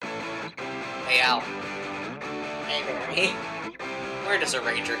Hey, Al. Hey, Barry. Where does a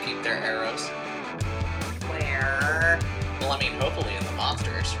ranger keep their arrows? Where? Well, I mean, hopefully in the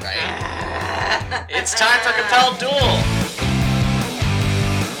monsters, right? It's time for Compelled Duel!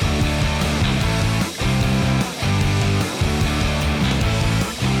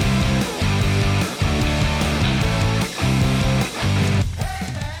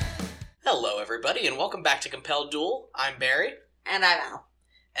 Hello, everybody, and welcome back to Compelled Duel. I'm Barry. And I'm Al.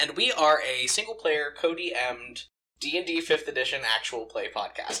 And we are a single-player, co-DM'd D&D 5th Edition actual play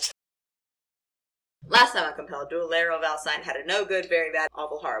podcast. Last time on Compelled Duel, Laro Valsine had a no good, very bad,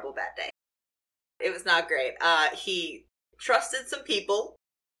 awful, horrible, bad day. It was not great. He trusted some people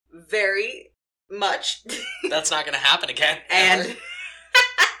very much. That's not going to happen again. And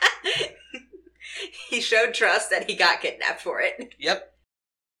he showed trust and he got kidnapped for it. Yep.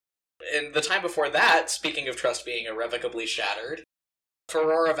 And the time before that, speaking of trust being irrevocably shattered,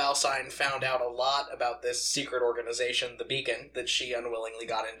 Ferrara Valsine found out a lot about this secret organization, the Beacon, that she unwillingly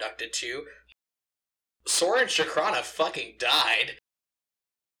got inducted to. Soren Shakrana fucking died.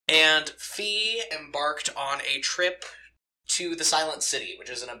 And Fee embarked on a trip to the Silent City, which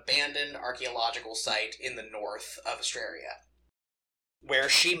is an abandoned archaeological site in the north of Australia, where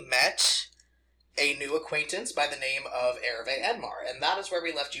she met a new acquaintance by the name of Hervé Enmar, and that is where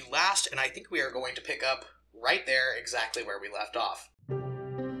we left you last, and I think we are going to pick up right there exactly where we left off.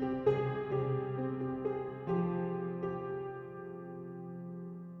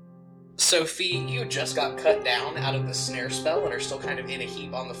 Sophie, you just got cut down out of the snare spell and are still kind of in a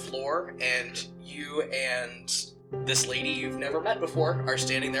heap on the floor, and you and this lady you've never met before are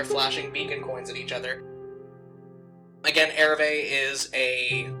standing there flashing beacon coins at each other. Again, Hervé is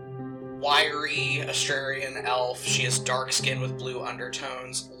a wiry Australian elf. She has dark skin with blue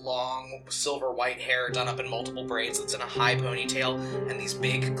undertones, long silver-white hair done up in multiple braids that's in a high ponytail, and these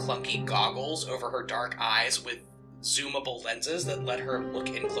big clunky goggles over her dark eyes with zoomable lenses that let her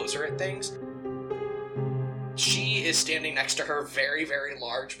look in closer at things. She is standing next to her very, very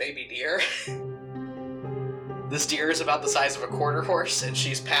large baby deer. This deer is about the size of a quarter horse, and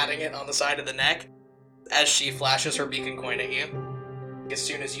she's patting it on the side of the neck as she flashes her beacon coin at you. As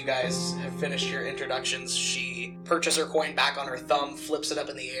soon as you guys have finished your introductions, she perches her coin back on her thumb, flips it up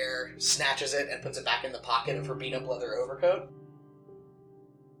in the air, snatches it, and puts it back in the pocket of her beat-up leather overcoat.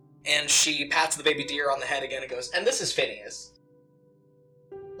 And she pats the baby deer on the head again and goes, "And this is Phineas."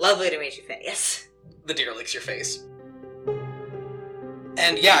 Lovely to meet you, Phineas. The deer licks your face.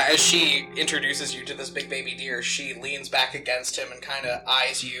 And yeah, as she introduces you to this big baby deer, she leans back against him and kind of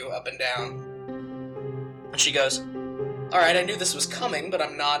eyes you up and down. And she goes, "Alright, I knew this was coming, but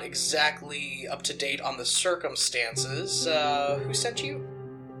I'm not exactly up to date on the circumstances. Who sent you?"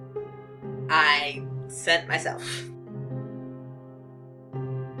 I sent myself.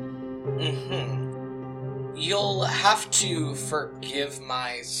 You'll have to forgive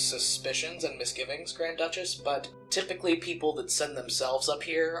my suspicions and misgivings, Grand Duchess, but typically people that send themselves up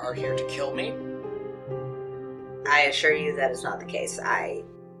here are here to kill me. I assure you that is not the case. I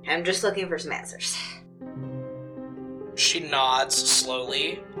am just looking for some answers. She nods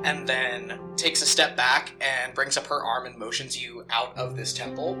slowly, and then takes a step back and brings up her arm and motions you out of this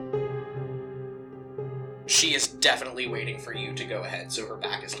temple. She is definitely waiting for you to go ahead, so her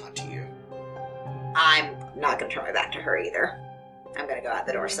back is not to you. I'm not going to turn my back to her either. I'm going to go out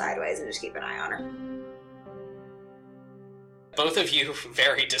the door sideways and just keep an eye on her. Both of you,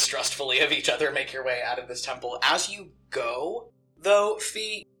 very distrustfully of each other, make your way out of this temple. As you go, though,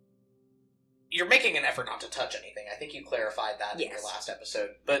 Fee, you're making an effort not to touch anything. I think you clarified that in your last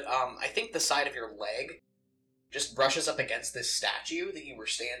episode. But I think the side of your leg just brushes up against this statue that you were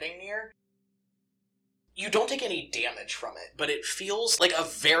standing near. You don't take any damage from it, but it feels like a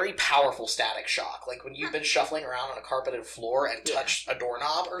very powerful static shock. Like when you've been shuffling around on a carpeted floor and touch a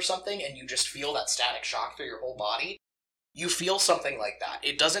doorknob or something, and you just feel that static shock through your whole body. You feel something like that.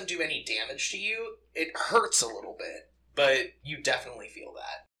 It doesn't do any damage to you. It hurts a little bit, but you definitely feel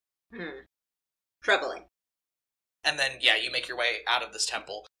that. Troubling. And then, yeah, you make your way out of this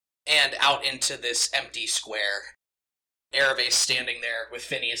temple and out into this empty square. Hervé's standing there with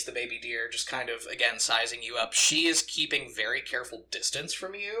Phineas the baby deer, just kind of, again, sizing you up. She is keeping very careful distance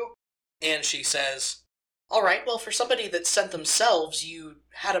from you, and she says, "Alright, well, for somebody that sent themselves, you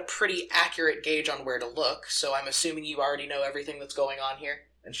had a pretty accurate gauge on where to look, so I'm assuming you already know everything that's going on here?"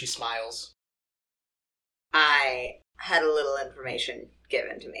 And she smiles. I had a little information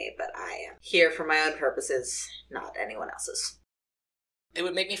given to me, but I am here for my own purposes, not anyone else's. It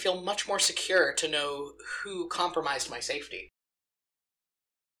would make me feel much more secure to know who compromised my safety.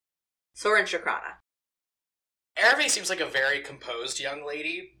 Soren Shakrana. Erve seems like a very composed young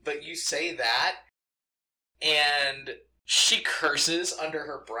lady, but you say that, and she curses under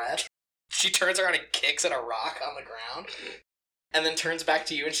her breath. She turns around and kicks at a rock on the ground, and then turns back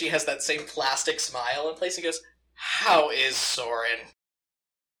to you, and she has that same plastic smile in place and goes, "How is Soren?"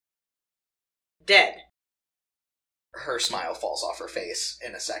 Dead. Her smile falls off her face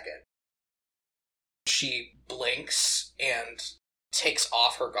in a second. She blinks and takes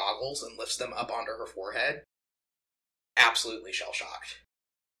off her goggles and lifts them up onto her forehead. Absolutely shell-shocked.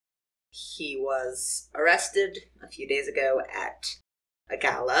 He was arrested a few days ago at a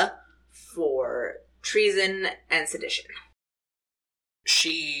gala for treason and sedition.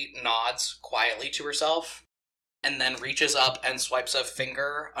 She nods quietly to herself, and then reaches up and swipes a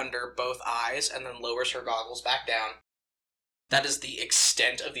finger under both eyes, and then lowers her goggles back down. That is the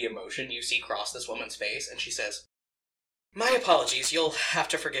extent of the emotion you see cross this woman's face, and she says, "My apologies, you'll have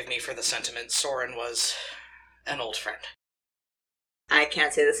to forgive me for the sentiment. Soren was an old friend." I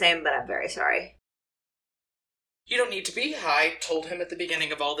can't say the same, but I'm very sorry. You don't need to be. I told him at the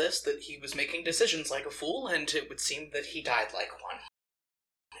beginning of all this that he was making decisions like a fool, and it would seem that he died like one.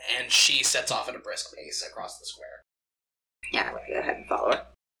 And she sets off at a brisk pace across the square. Yeah, I'm going to go ahead and follow her.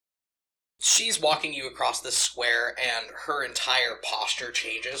 She's walking you across the square, and her entire posture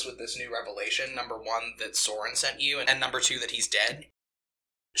changes with this new revelation. Number one, that Soren sent you, and number two, that he's dead.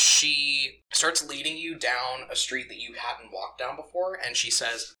 She starts leading you down a street that you hadn't walked down before, and she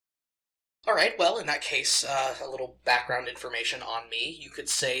says, "All right, well, in that case, a little background information on me. You could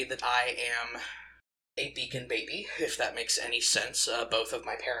say that I am a Beacon baby, if that makes any sense. Both of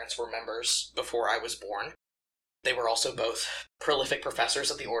my parents were members before I was born. They were also both prolific professors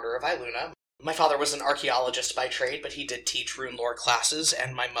of the Order of Iluna. My father was an archaeologist by trade, but he did teach rune lore classes,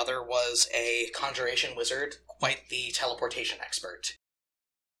 and my mother was a conjuration wizard, quite the teleportation expert.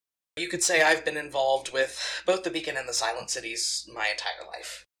 You could say I've been involved with both the Beacon and the Silent Cities my entire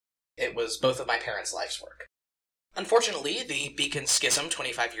life. It was both of my parents' life's work. Unfortunately, the Beacon schism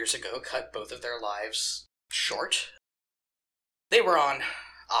 25 years ago cut both of their lives short. They were on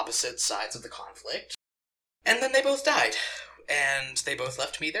opposite sides of the conflict, and then they both died, and they both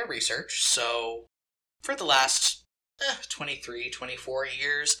left me their research, so for the last 23, 24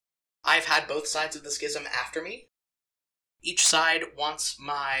 years, I've had both sides of the schism after me. Each side wants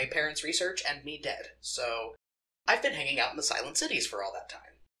my parents' research and me dead, so I've been hanging out in the Silent Cities for all that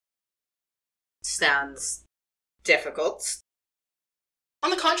time." Sounds difficult. "On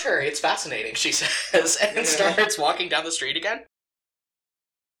the contrary, it's fascinating," she says, and starts walking down the street again.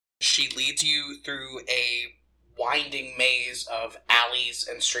 She leads you through a winding maze of alleys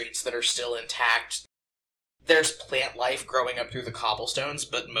and streets that are still intact. There's plant life growing up through the cobblestones,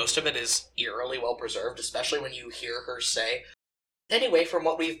 but most of it is eerily well preserved, especially when you hear her say, "Anyway, from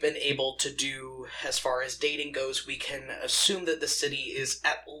what we've been able to do as far as dating goes, we can assume that the city is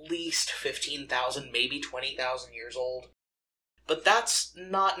at least 15,000, maybe 20,000 years old. But that's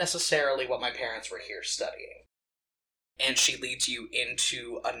not necessarily what my parents were here studying." And she leads you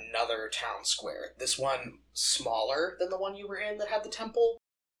into another town square. This one smaller than the one you were in that had the temple.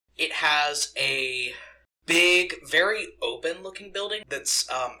 It has a big, very open-looking building that's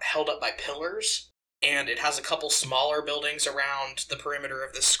held up by pillars, and it has a couple smaller buildings around the perimeter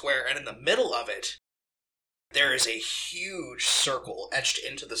of this square, and in the middle of it, there is a huge circle etched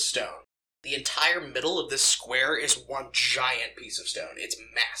into the stone. The entire middle of this square is one giant piece of stone. It's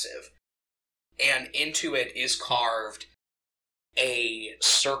massive. And into it is carved a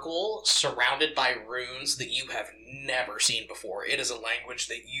circle surrounded by runes that you have never seen before. It is a language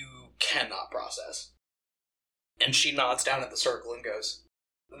that you cannot process. And she nods down at the circle and goes,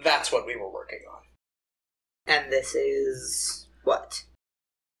 "That's what we were working on." And this is what?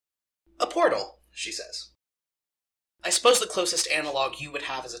 "A portal," she says. "I suppose the closest analog you would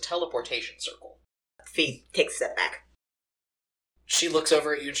have is a teleportation circle." Fee takes a step back. She looks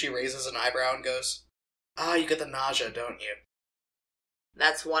over at you and she raises an eyebrow and goes, "You get the nausea, don't you?"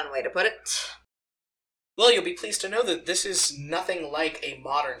 That's one way to put it. Well, you'll be pleased to know that this is nothing like a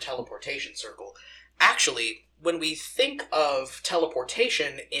modern teleportation circle. Actually, when we think of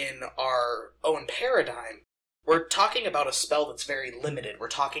teleportation in our own paradigm, we're talking about a spell that's very limited. We're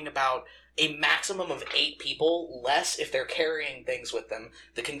talking about a maximum of 8 people, less if they're carrying things with them,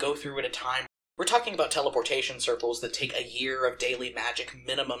 that can go through at a time. We're talking about teleportation circles that take a year of daily magic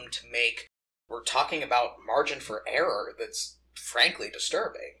minimum to make. We're talking about margin for error that's frankly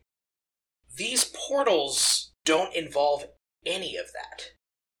disturbing. These portals don't involve any of that.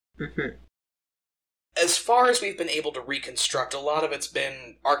 Mm-hmm. As far as we've been able to reconstruct, a lot of it's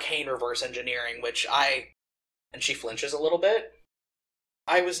been arcane reverse engineering, which and she flinches a little bit,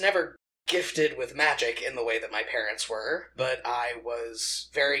 I was never gifted with magic in the way that my parents were, but I was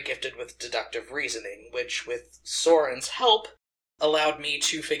very gifted with deductive reasoning, which, with Soren's help, allowed me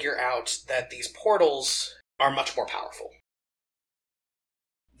to figure out that these portals are much more powerful.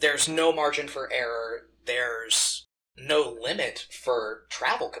 There's no margin for error. There's no limit for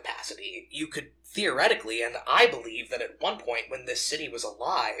travel capacity. You could theoretically, and I believe that at one point when this city was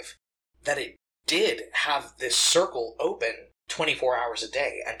alive, that it did have this circle open 24 hours a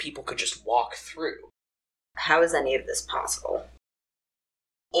day, and people could just walk through. How is any of this possible?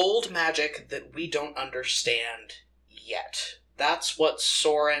 Old magic that we don't understand yet. That's what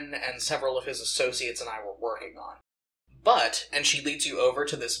Soren and several of his associates and I were working on. But, and she leads you over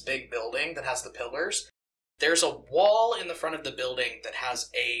to this big building that has the pillars, there's a wall in the front of the building that has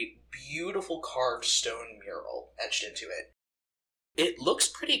a beautiful carved stone mural etched into it. It looks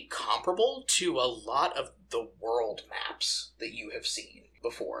pretty comparable to a lot of the world maps that you have seen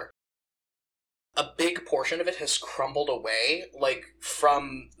before. A big portion of it has crumbled away, like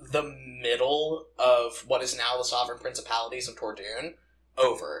from the middle of what is now the Sovereign Principalities of Tordoon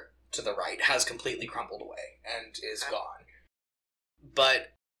over to the right, has completely crumbled away and is gone.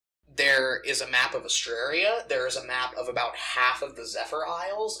 But there is a map of Astraria, there is a map of about half of the Zephyr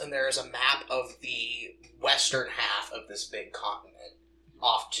Isles, and there is a map of the western half of this big continent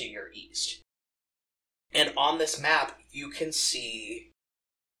off to your east. And on this map, you can see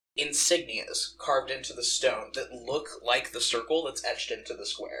insignias carved into the stone that look like the circle that's etched into the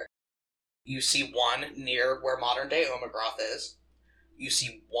square. You see one near where modern-day Omegroth is. You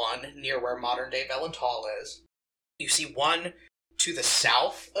see one near where modern-day Velental is. You see one to the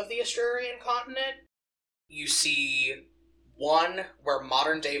south of the Astrarian continent. You see one where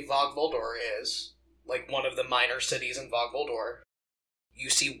modern-day Vogvoldor is, like one of the minor cities in Vogvoldor. You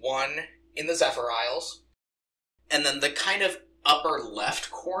see one in the Zephyr Isles. And then the kind of upper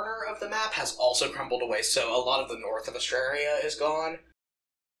left corner of the map has also crumbled away, so a lot of the north of Astraria is gone.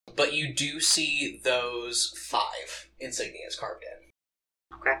 But you do see those 5 insignias carved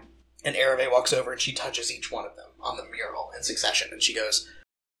in. Okay. And Ereve walks over and she touches each one of them on the mural in succession, and she goes,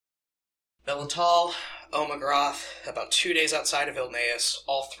 Velental, Omegroth, about 2 days outside of Ilneus,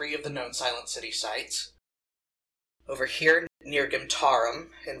 all 3 of the known Silent City sites. Over here near Gimtarum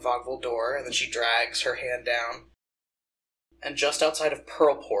in Vogvoldor, and then she drags her hand down. And just outside of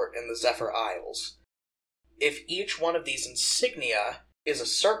Pearlport in the Zephyr Isles. If each one of these insignia is a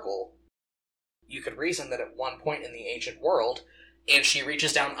circle, you could reason that at one point in the ancient world, and she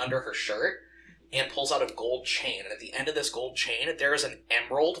reaches down under her shirt and pulls out a gold chain, and at the end of this gold chain, there is an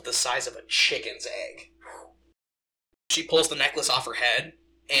emerald the size of a chicken's egg. She pulls the necklace off her head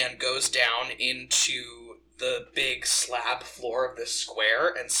and goes down into the big slab floor of this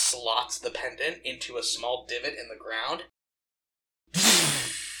square and slots the pendant into a small divot in the ground.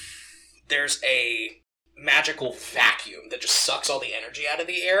 There's a magical vacuum that just sucks all the energy out of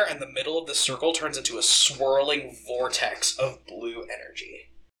the air, and the middle of the circle turns into a swirling vortex of blue energy.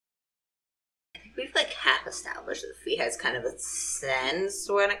 I think we've half established that Fee has kind of a sense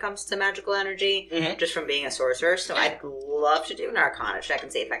when it comes to magical energy, just from being a sorcerer, so I'd love to do an Arcana check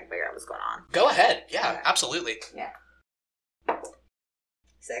and see if I can figure out what's going on. Go ahead. Yeah, absolutely. Yeah.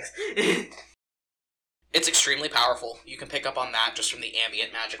 6. It's extremely powerful. You can pick up on that just from the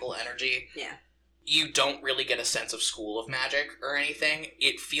ambient magical energy. Yeah. You don't really get a sense of School of Magic or anything.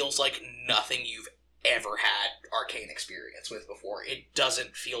 It feels like nothing you've ever had arcane experience with before. It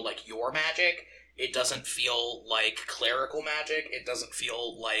doesn't feel like your magic. It doesn't feel like clerical magic. It doesn't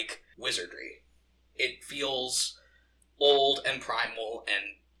feel like wizardry. It feels old and primal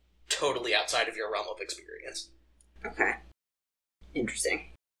and totally outside of your realm of experience. Okay. Interesting.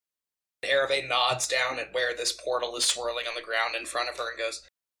 Ereve nods down at where this portal is swirling on the ground in front of her and goes,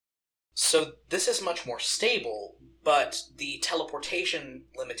 so this is much more stable, but the teleportation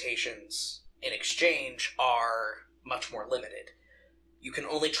limitations in exchange are much more limited. You can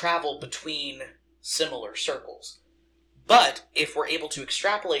only travel between similar circles. But if we're able to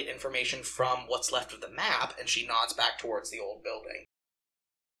extrapolate information from what's left of the map, and she nods back towards the old building,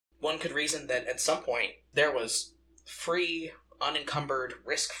 one could reason that at some point there was free, unencumbered,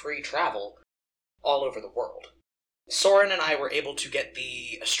 risk-free travel all over the world. Soren and I were able to get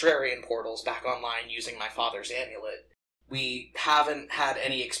the Astrarian portals back online using my father's amulet. We haven't had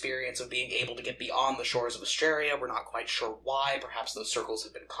any experience of being able to get beyond the shores of Astraria. We're not quite sure why. Perhaps those circles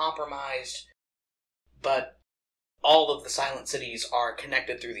have been compromised. But all of the Silent Cities are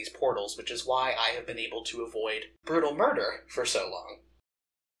connected through these portals, which is why I have been able to avoid brutal murder for so long.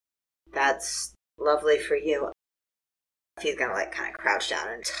 That's lovely for you. He's gonna kind of crouch down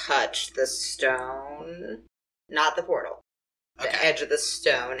and touch the stone. Not the portal. the edge of the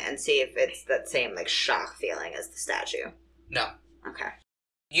stone and see if it's that same, like, shock feeling as the statue. No. Okay.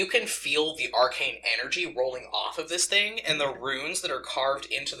 You can feel the arcane energy rolling off of this thing, and the runes that are carved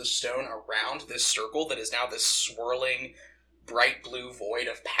into the stone around this circle that is now this swirling, bright blue void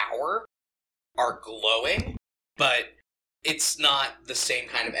of power are glowing, but it's not the same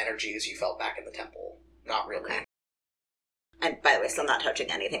kind of energy as you felt back in the temple. Not really. Okay. And by the way, still not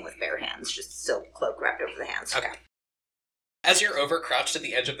touching anything with bare hands, just still cloak wrapped over the hands. Okay. As you're over crouched at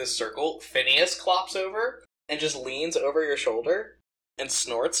the edge of this circle, Phineas clops over and just leans over your shoulder and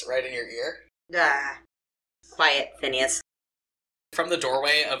snorts right in your ear. Quiet, Phineas. From the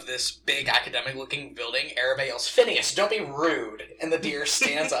doorway of this big academic-looking building, Arabelle yells, "Phineas, don't be rude!" And the deer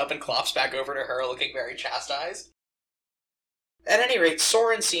stands up and clops back over to her, looking very chastised. At any rate,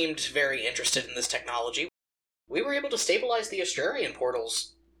 Soren seemed very interested in this technology. We were able to stabilize the Astrarian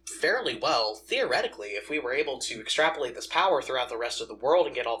portals fairly well, theoretically, if we were able to extrapolate this power throughout the rest of the world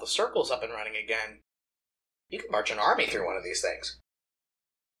and get all the circles up and running again. You could march an army through one of these things.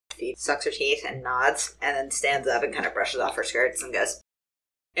 She sucks her teeth and nods, and then stands up and kind of brushes off her skirts and goes,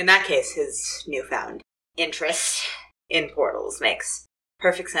 in that case, his newfound interest in portals makes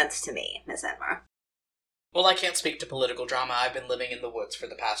perfect sense to me, Miss Enmar. Well, I can't speak to political drama. I've been living in the woods for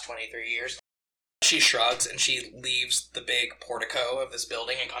the past 23 years. She shrugs and she leaves the big portico of this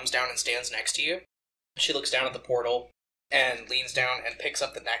building and comes down and stands next to you. She looks down at the portal and leans down and picks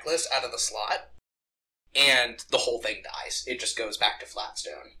up the necklace out of the slot. And the whole thing dies. It just goes back to flat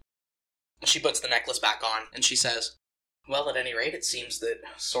stone. She puts the necklace back on, and she says, "Well, at any rate, it seems that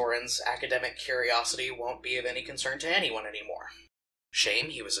Soren's academic curiosity won't be of any concern to anyone anymore. Shame,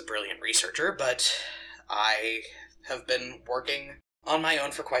 he was a brilliant researcher, but I have been working on my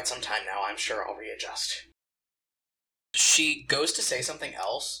own for quite some time now. I'm sure I'll readjust." She goes to say something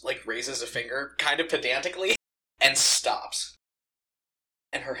else, like raises a finger, kind of pedantically, and stops.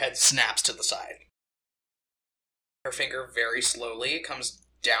 And her head snaps to the side. Her finger very slowly comes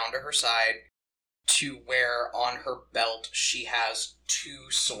down to her side to where on her belt she has 2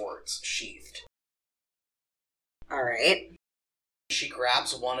 swords sheathed. Alright. She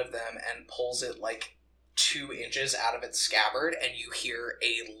grabs one of them and pulls it like 2 inches out of its scabbard, and you hear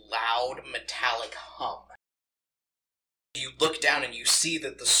a loud metallic hum. You look down and you see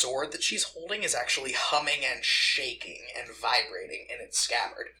that the sword that she's holding is actually humming and shaking and vibrating in its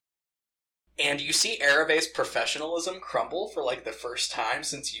scabbard. And you see Arabe's professionalism crumble for like the first time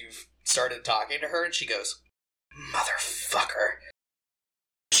since you've started talking to her, and she goes, "Motherfucker."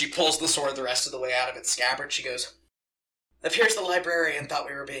 She pulls the sword the rest of the way out of its scabbard. She goes, "Appears the librarian thought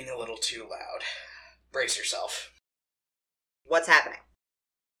we were being a little too loud. Brace yourself." What's happening?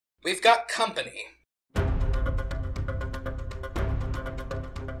 We've got company.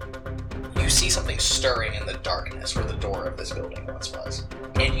 You see something stirring in the darkness where the door of this building once was.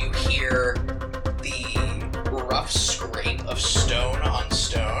 And you hear the rough scrape of stone on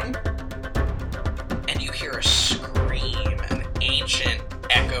stone. And you hear a scream, an ancient,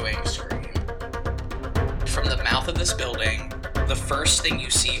 echoing scream. From the mouth of this building, the first thing you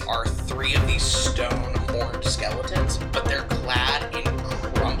see are 3 of these stone-horned skeletons, but they're clad in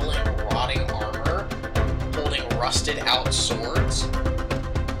crumbling, rotting armor, holding rusted-out swords.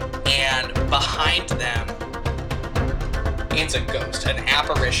 And behind them, it's a ghost, an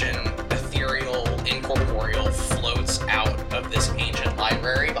apparition, ethereal, incorporeal, floats out of this ancient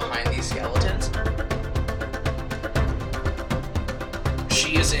library behind these skeletons.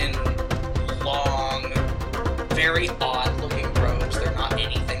 She is in long, very odd-looking robes. They're not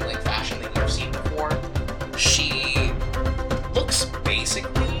anything like fashion that you've seen before. She looks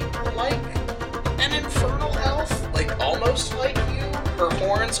basically like an infernal elf, like almost like you. Her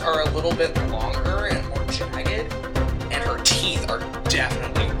horns are a little bit longer and more jagged, and her teeth are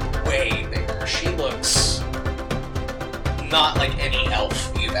definitely way bigger. She looks not like any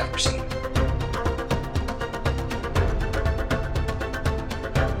elf you've ever seen.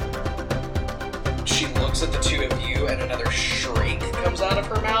 She looks at the 2 of you, and another shriek comes out of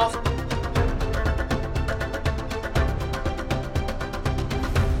her mouth.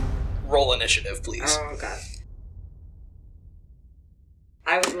 Roll initiative, please. Oh, God.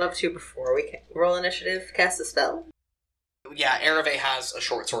 I would love to, before we roll initiative, cast a spell. Yeah, Arave has a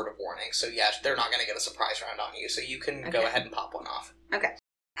short sword of warning, so yeah, they're not going to get a surprise round on you, so you can go ahead and pop one off. Okay.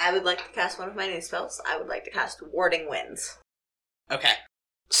 I would like to cast one of my new spells. I would like to cast Warding Winds. Okay.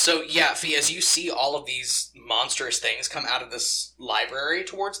 So yeah, Fee, as you see all of these monstrous things come out of this library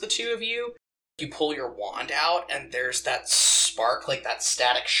towards the 2 of you, you pull your wand out, and there's that spark, like that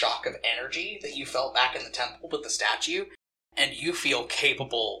static shock of energy that you felt back in the temple with the statue, and you feel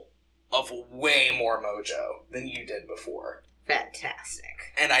capable of way more mojo than you did before.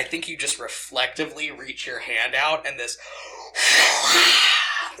 Fantastic. And I think you just reflectively reach your hand out, and this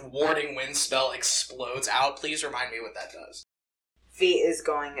warding wind spell explodes out. Please remind me what that does. Fee is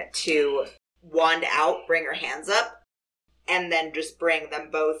going to wand out, bring her hands up, and then just bring them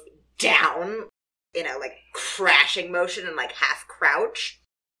both down in a, crashing motion and, half crouch.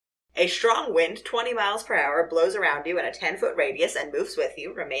 A strong wind, 20 miles per hour, blows around you in a 10-foot radius and moves with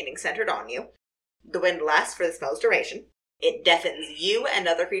you, remaining centered on you. The wind lasts for the spell's duration. It deafens you and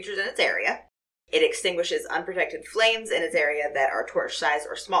other creatures in its area. It extinguishes unprotected flames in its area that are torch size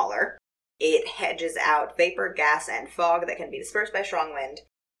or smaller. It hedges out vapor, gas, and fog that can be dispersed by strong wind.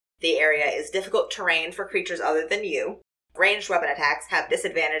 The area is difficult terrain for creatures other than you. Ranged weapon attacks have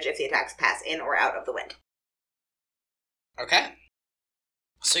disadvantage if the attacks pass in or out of the wind. Okay.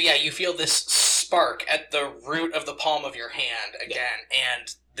 So yeah, you feel this spark at the root of the palm of your hand again,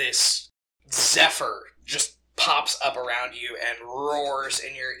 and this zephyr just pops up around you and roars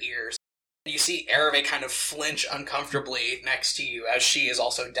in your ears. You see Ereve kind of flinch uncomfortably next to you as she is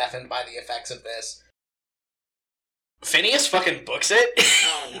also deafened by the effects of this. Phineas fucking books it.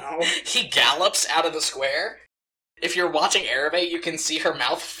 Oh no. He gallops out of the square. If you're watching Ereve, you can see her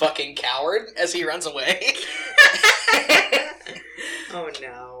mouth fucking coward as he runs away. Oh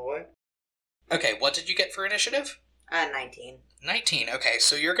no. Okay, what did you get for initiative? 19. 19, okay,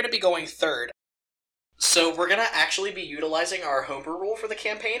 so you're going to be going third. So we're going to actually be utilizing our homebrew rule for the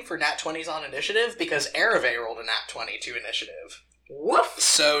campaign for nat 20s on initiative, because Ereve rolled a nat 20 to initiative. Woof!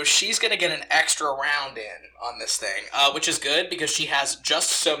 So she's going to get an extra round in on this thing, which is good, because she has just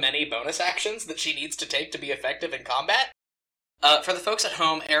so many bonus actions that she needs to take to be effective in combat. For the folks at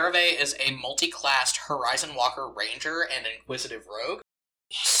home, Ereve is a multi-classed Horizon Walker Ranger and Inquisitive Rogue.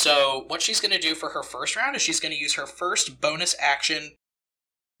 So what she's going to do for her first round is she's going to use her first bonus action.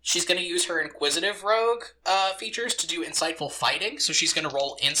 She's going to use her Inquisitive Rogue features to do Insightful Fighting. So she's going to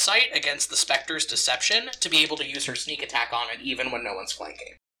roll Insight against the Spectre's Deception to be able to use her sneak attack on it even when no one's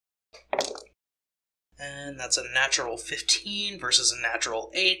flanking. And that's a natural 15 versus a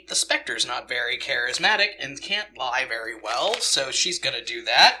natural 8. The Spectre's not very charismatic and can't lie very well, so she's going to do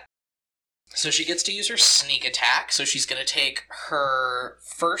that. So she gets to use her sneak attack, so she's going to take her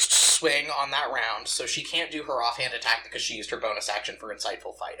first swing on that round, so she can't do her offhand attack because she used her bonus action for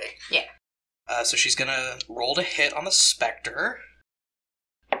Insightful Fighting. Yeah. So she's going to roll to hit on the Spectre.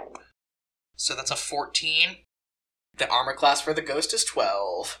 So that's a 14. The armor class for the Ghost is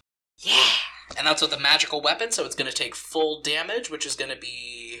 12. Yeah! And that's with a magical weapon, so it's going to take full damage, which is going to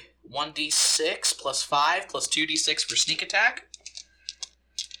be 1d6 plus 5 plus 2d6 for sneak attack.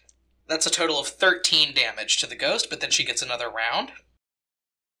 That's a total of 13 damage to the Ghost, but then she gets another round.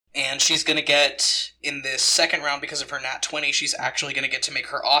 And she's going to get, in this second round, because of her nat 20, she's actually going to get to make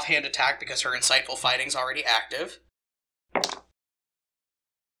her offhand attack because her Insightful Fighting's already active.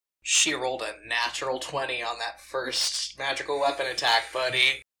 She rolled a natural 20 on that first magical weapon attack,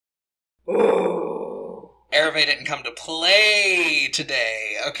 buddy. Ooh. Ereve didn't come to play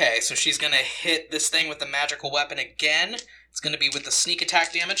today. Okay, so she's going to hit this thing with the magical weapon again. It's going to be with the sneak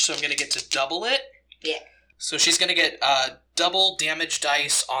attack damage, so I'm going to get to double it. Yeah. So she's going to get double damage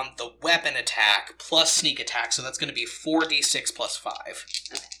dice on the weapon attack plus sneak attack, so that's going to be 4d6 plus 5.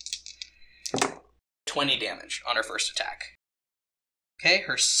 Okay. 20 damage on her first attack. Okay,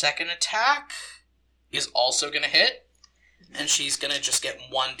 her second attack is also going to hit. And she's going to just get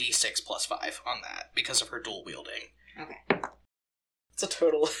 1d6 plus 5 on that because of her dual wielding. Okay. It's a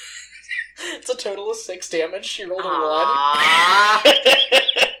total of 6 damage. She rolled a 1.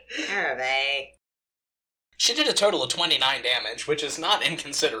 Ereve. She did a total of 29 damage, which is not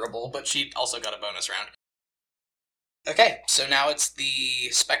inconsiderable, but she also got a bonus round. Okay, so now it's the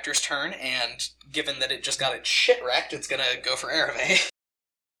Spectre's turn, and given that it just got its shit wrecked, it's going to go for Ereve.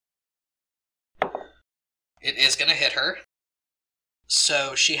 It is going to hit her.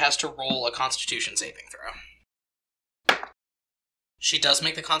 So she has to roll a Constitution saving throw. She does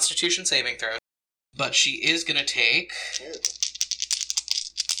make the Constitution saving throw, but she is going to take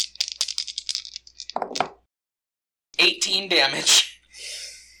 18 damage.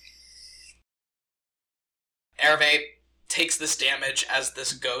 Ereve takes this damage as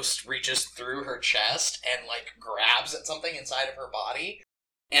this ghost reaches through her chest and, grabs at something inside of her body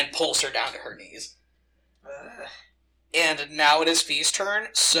and pulls her down to her knees. And now it is Fee's turn,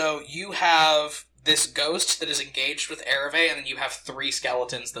 so you have this ghost that is engaged with Ereve, and then you have 3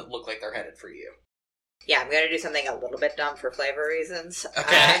 skeletons that look like they're headed for you. Yeah, I'm going to do something a little bit dumb for flavor reasons.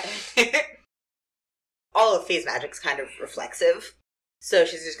 Okay. All of Fee's magic's kind of reflexive, so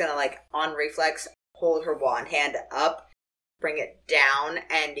she's just going to, on reflex, hold her wand hand up, bring it down,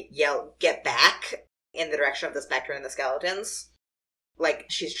 and yell, "Get back!" in the direction of the specter and the skeletons. Like,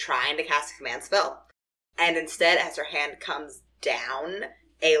 she's trying to cast a command spell. And instead, as her hand comes down,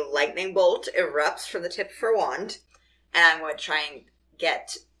 a lightning bolt erupts from the tip of her wand. And I'm going to try and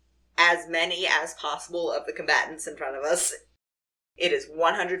get as many as possible of the combatants in front of us. It is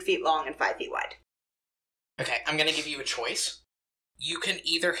 100 feet long and 5 feet wide. Okay, I'm going to give you a choice. You can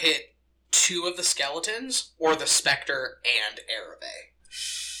either hit 2 of the skeletons or the specter and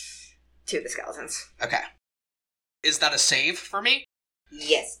Ereve. 2 of the skeletons. Okay. Is that a save for me?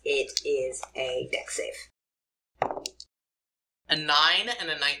 Yes, it is a dex save. A 9 and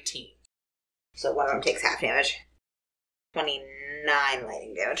a 19. So one of them takes half damage. 29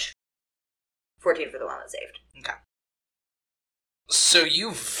 lightning damage. 14 for the one that saved. Okay. So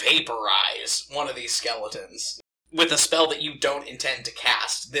you vaporize one of these skeletons with a spell that you don't intend to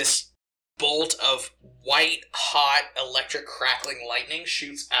cast. This bolt of white, hot, electric crackling lightning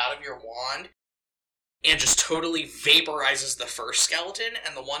shoots out of your wand and just totally vaporizes the first skeleton,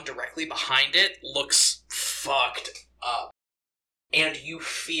 and the one directly behind it looks fucked up. And you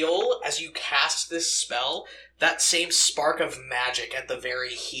feel, as you cast this spell, that same spark of magic at the very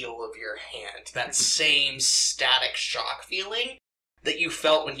heel of your hand. That same static shock feeling that you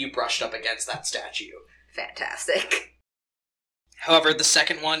felt when you brushed up against that statue. Fantastic. However, the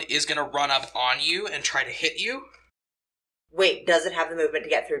second one is going to run up on you and try to hit you. Wait, does it have the movement to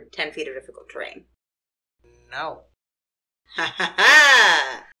get through 10 feet of difficult terrain? No. Ha ha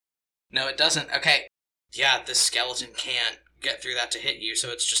ha! No, it doesn't. Okay. Yeah, this skeleton can't get through that to hit you, so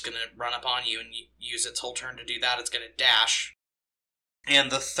it's just going to run up on you and use its whole turn to do that. It's going to dash.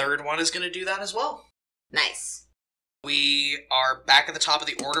 And the third one is going to do that as well. Nice. We are back at the top of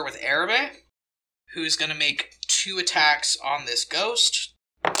the order with Ereve, who's going to make 2 attacks on this ghost.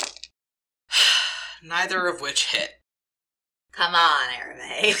 Neither of which hit. Come on,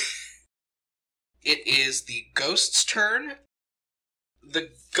 Ereve. It is the ghost's turn. The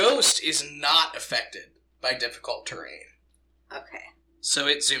ghost is not affected by difficult terrain. Okay. So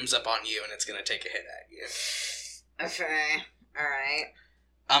it zooms up on you and it's going to take a hit at you. Okay. Alright.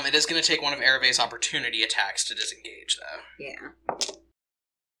 It is going to take one of Ereve's opportunity attacks to disengage, though. Yeah.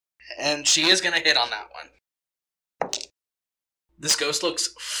 And she is going to hit on that one. This ghost looks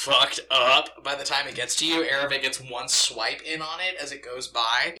fucked up by the time it gets to you. Ereve gets one swipe in on it as it goes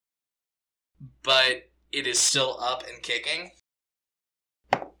by. But it is still up and kicking.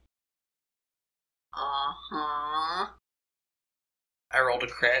 Uh-huh. I rolled a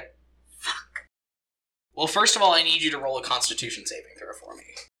crit. Fuck. Well, first of all, I need you to roll a Constitution saving throw for me.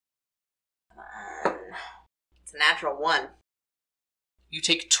 It's a natural 1. You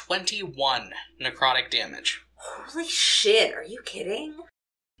take 21 necrotic damage. Holy shit, are you kidding?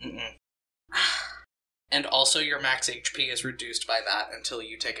 Mm-mm. And also your max HP is reduced by that until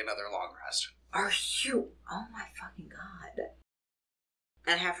you take another long rest. Are you? Oh my fucking god.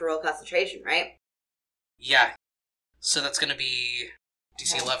 And I have to roll concentration, right? Yeah. So that's going to be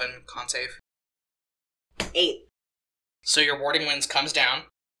DC 11 con save. 8. So your warding winds comes down.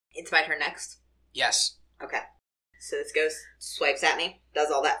 It's my turn next? Yes. Okay. So this ghost swipes at me,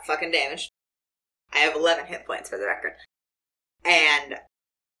 does all that fucking damage. I have 11 hit points for the record. And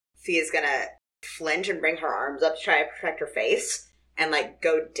Fia's gonna flinch and bring her arms up to try to protect her face and, like,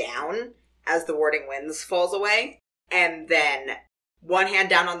 go down as the warding winds falls away. And then one hand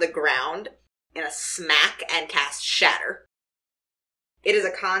down on the ground in a smack and cast Shatter. It is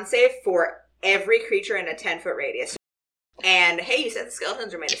a con save for every creature in a 10-foot radius. And, hey, you said the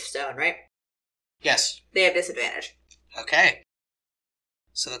skeletons are made of stone, right? Yes. They have disadvantage. Okay.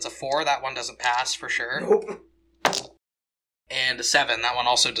 So that's a 4. That one doesn't pass for sure. Nope. And a 7. That one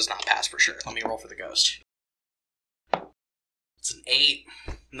also does not pass for sure. Let me roll for the ghost. It's an 8.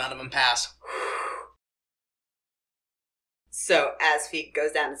 None of them pass. So, as Fee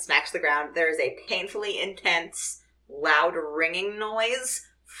goes down and smacks the ground, there is a painfully intense, loud ringing noise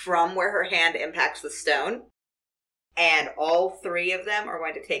from where her hand impacts the stone. And all 3 of them are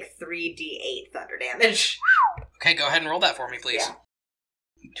going to take 3d8 thunder damage. Okay, go ahead and roll that for me, please. Yeah.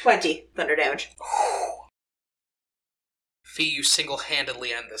 20 thunder damage. Fee, you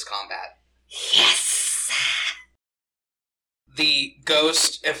single-handedly end this combat. Yes! The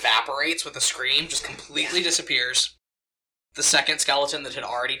ghost evaporates with a scream, just completely disappears. The second skeleton that had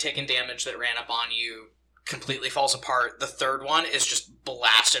already taken damage that ran up on you completely falls apart. The third one is just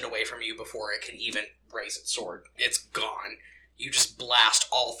blasted away from you before it can even raise its sword. It's gone. You just blast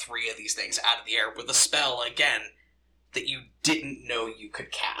all 3 of these things out of the air with a spell, again, that you didn't know you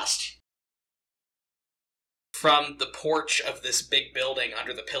could cast. From the porch of this big building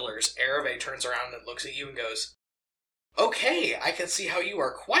under the pillars, Ereve turns around and looks at you and goes, "Okay, I can see how you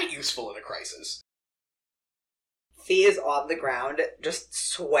are quite useful in a crisis." Fee is on the ground, just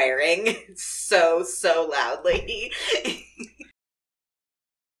swearing so loudly.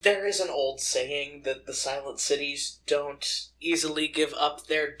 There is an old saying that the Silent Cities don't easily give up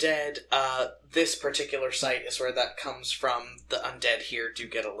their dead. This particular site is where that comes from. The undead here do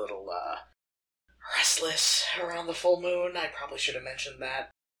get a little, restless around the full moon. I probably should have mentioned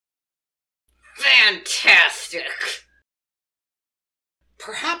that. Fantastic!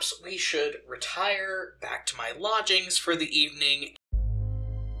 Perhaps we should retire back to my lodgings for the evening.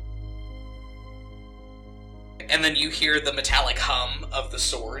 And then you hear the metallic hum of the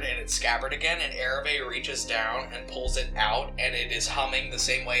sword in its scabbard again, and Ereve reaches down and pulls it out, and it is humming the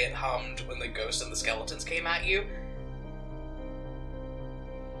same way it hummed when the ghosts and the skeletons came at you.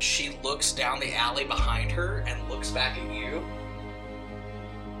 She looks down the alley behind her and looks back at you.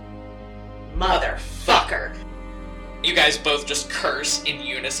 Motherfucker! You guys both just curse in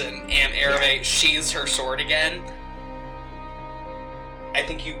unison, and Ereve sheathes her sword again. I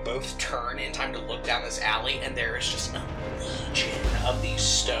think you both turn in time to look down this alley, and there is just a legion of these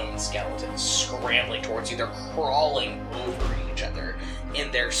stone skeletons scrambling towards you. They're crawling over each other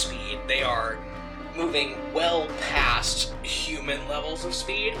in their speed. They are moving well past human levels of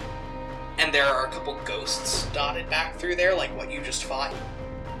speed, and there are a couple ghosts dotted back through there, like what you just fought.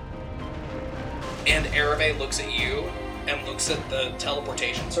 And Ereve looks at you, and looks at the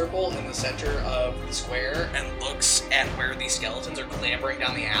teleportation circle in the center of the square, and looks at where these skeletons are clambering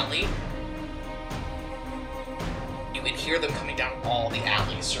down the alley. You can hear them coming down all the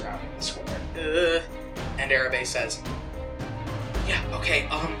alleys surrounding the square. And Ereve says, yeah, okay,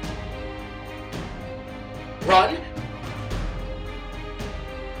 run?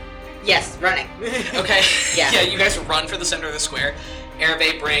 Yes, running. Okay. Yeah. Yeah, you guys run for the center of the square.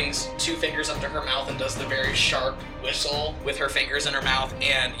 Ereve brings 2 fingers up to her mouth and does the very sharp whistle with her fingers in her mouth,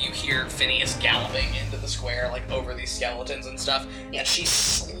 and you hear Phineas galloping into the square, like, over these skeletons and stuff, and she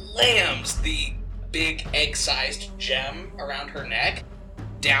slams the big egg-sized gem around her neck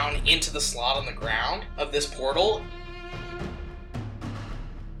down into the slot on the ground of this portal.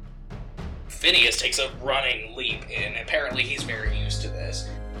 Phineas takes a running leap in. Apparently he's very used to this.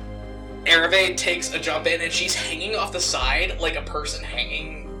 Ereve takes a jump in, and she's hanging off the side like a person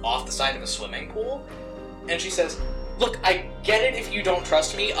hanging off the side of a swimming pool. And she says, look, I get it if you don't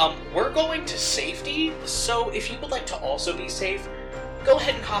trust me. We're going to safety, so if you would like to also be safe, go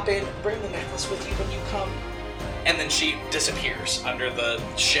ahead and hop in, bring the necklace with you when you come. And then she disappears under the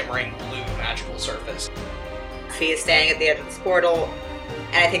shimmering blue magical surface. She is standing at the edge of this portal,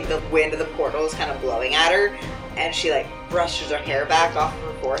 and I think the wind of the portal is kind of blowing at her, and she, like, brushes her hair back off of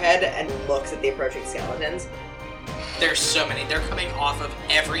her forehead and looks at the approaching skeletons. There's so many. They're coming off of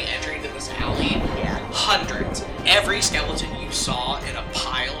every entry to this alley. Yeah. Hundreds. Every skeleton you saw in a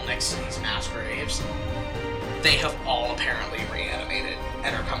pile next to these mass graves, they have all apparently reanimated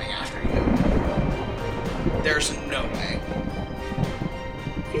and are coming after you. There's no way.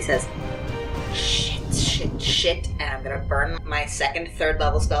 He says, shit, and I'm gonna burn my second, 3rd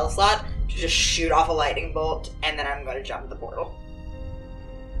level spell slot to just shoot off a lightning bolt, and then I'm gonna jump the portal.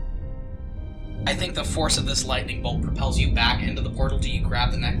 I think the force of this lightning bolt propels you back into the portal. Do you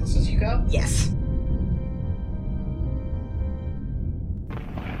grab the necklace as you go? Yes.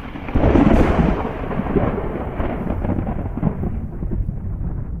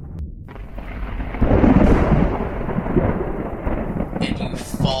 And you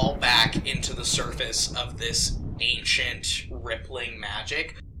fall back into the surface of this ancient, rippling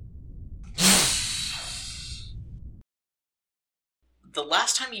magic. The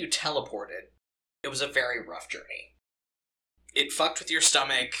last time you teleported, it was a very rough journey. It fucked with your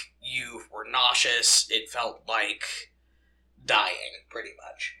stomach, you were nauseous, it felt like dying, pretty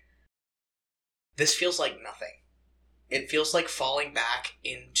much. This feels like nothing. It feels like falling back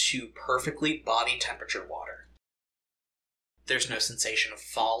into perfectly body temperature water. There's no sensation of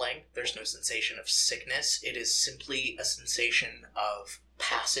falling, there's no sensation of sickness, it is simply a sensation of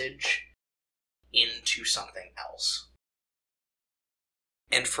passage into something else.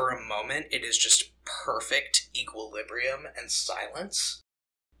 And for a moment, it is just perfect equilibrium and silence.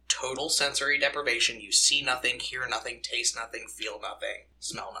 Total sensory deprivation. You see nothing, hear nothing, taste nothing, feel nothing,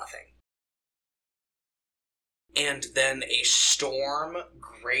 smell nothing. And then a storm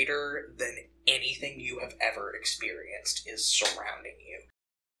greater than anything you have ever experienced is surrounding you.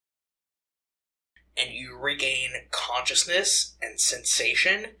 And you regain consciousness and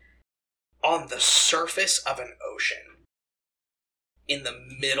sensation on the surface of an ocean. In the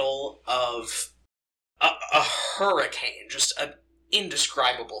middle of a hurricane, just an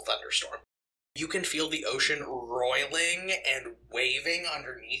indescribable thunderstorm. You can feel the ocean roiling and waving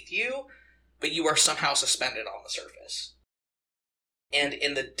underneath you, but you are somehow suspended on the surface. And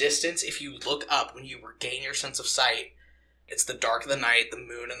in the distance, if you look up when you regain your sense of sight, it's the dark of the night, the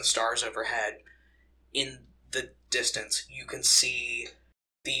moon and the stars overhead. In the distance, you can see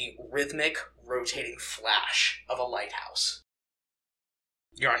the rhythmic, rotating flash of a lighthouse.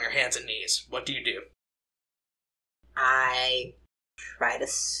 You're on your hands and knees. What do you do? I try to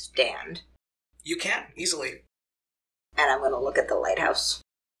stand. You can, easily. And I'm going to look at the lighthouse.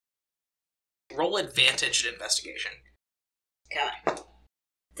 Roll advantaged investigation. Come on.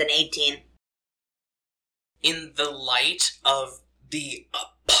 It's an 18. In the light of the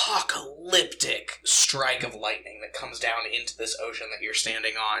apocalyptic strike of lightning that comes down into this ocean that you're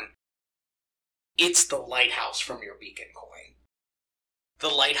standing on, it's the lighthouse from your beacon coin. The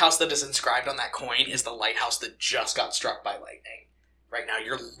lighthouse that is inscribed on that coin is the lighthouse that just got struck by lightning. Right now,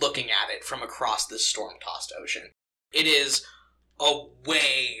 you're looking at it from across this storm-tossed ocean. It is a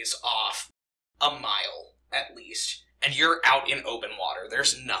ways off, a mile at least, and you're out in open water.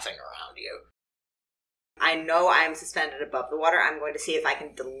 There's nothing around you. I know I'm suspended above the water. I'm going to see if I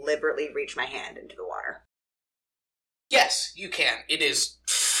can deliberately reach my hand into the water. Yes, you can. It is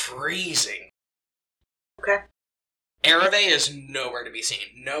freezing. Okay. Ereve is nowhere to be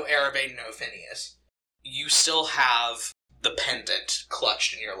seen. No Ereve, no Phineas. You still have the pendant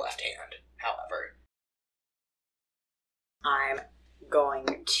clutched in your left hand, however. I'm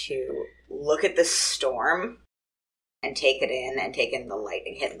going to look at the storm and take it in and take in the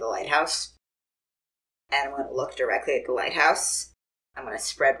lightning hitting the lighthouse. And I'm going to look directly at the lighthouse. I'm going to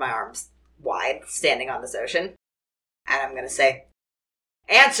spread my arms wide, standing on this ocean. And I'm going to say,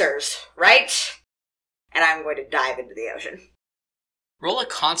 answers, right? And I'm going to dive into the ocean. Roll a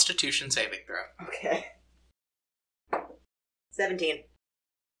Constitution saving throw. Okay. 17.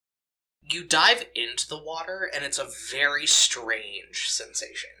 You dive into the water, and it's a very strange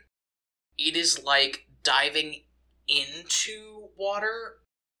sensation. It is like diving into water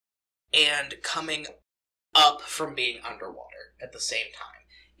and coming up from being underwater at the same time.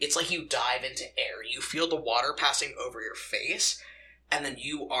 It's like you dive into air. You feel the water passing over your face, and then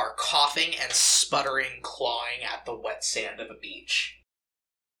you are coughing and sputtering, clawing at the wet sand of a beach.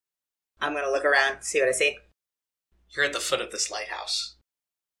 I'm going to look around, see what I see. You're at the foot of this lighthouse.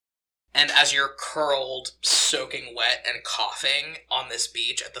 And as you're curled, soaking wet, and coughing on this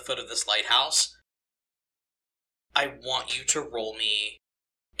beach at the foot of this lighthouse, I want you to roll me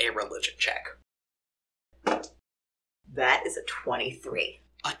a religion check. That is a 23.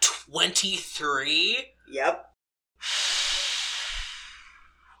 A 23? Yep.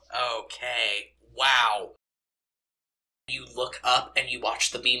 Okay. Wow. You look up and you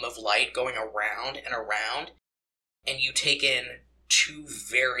watch the beam of light going around and around, and you take in two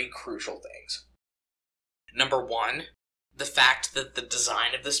very crucial things. Number one, the fact that the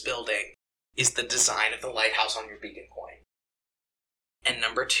design of this building is the design of the lighthouse on your beacon coin. And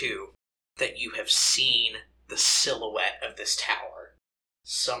number two, that you have seen the silhouette of this tower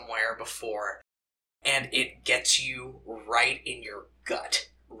somewhere before, and it gets you right in your gut,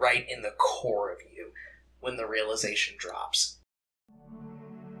 right in the core of you, when the realization drops.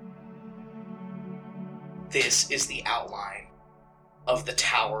 This is the outline of the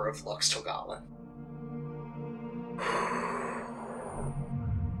Tower of Luxtogalin.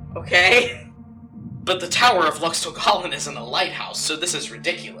 Okay. But the Tower of Luxtogalin isn't a lighthouse, so this is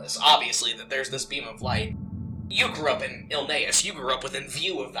ridiculous. Obviously, that there's this beam of light. You grew up in Ilneus. You grew up within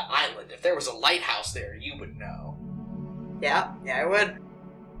view of the island. If there was a lighthouse there, you would know. Yeah, I would.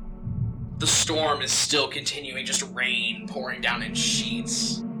 The storm is still continuing, just rain pouring down in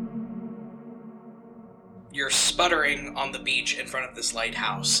sheets. You're sputtering on the beach in front of this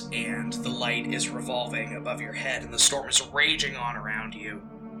lighthouse, and the light is revolving above your head, and the storm is raging on around you.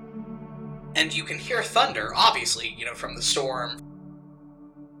 And you can hear thunder, obviously, from the storm.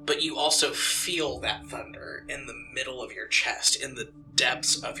 But you also feel that thunder in the middle of your chest, in the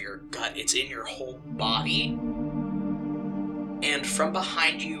depths of your gut. It's in your whole body. And from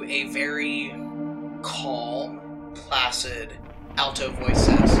behind you, a very calm, placid, alto voice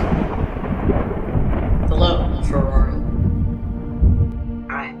says, "Hello, Ferrari."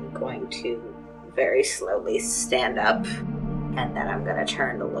 I'm going to very slowly stand up, and then I'm going to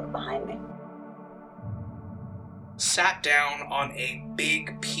turn to look behind me. Sat down on a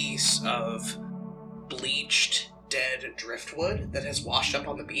big piece of bleached, dead driftwood that has washed up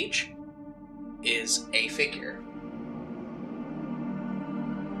on the beach is a figure.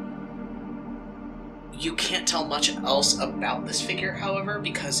 You can't tell much else about this figure, however,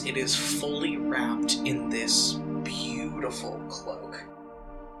 because it is fully wrapped in this beautiful cloak.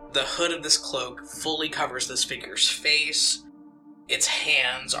 The hood of this cloak fully covers this figure's face. Its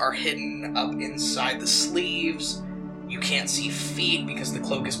hands are hidden up inside the sleeves. You can't see feet because the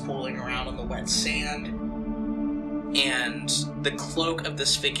cloak is pooling around on the wet sand. And the cloak of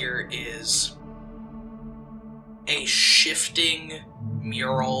this figure is a shifting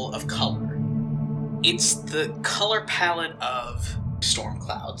mural of color. It's the color palette of storm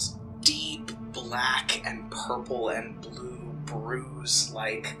clouds. Deep black and purple and blue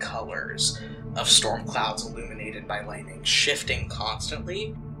bruise-like colors of storm clouds illuminated by lightning, shifting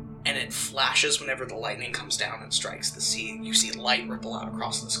constantly, and it flashes whenever the lightning comes down and strikes the sea. You see light ripple out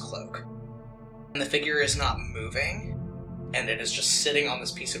across this cloak. And the figure is not moving, and it is just sitting on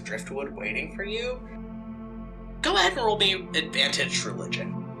this piece of driftwood waiting for you. Go ahead and roll me advantage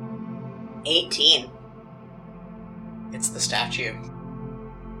religion. 18. It's the statue.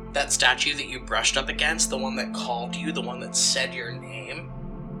 That statue that you brushed up against, the one that called you, the one that said your name.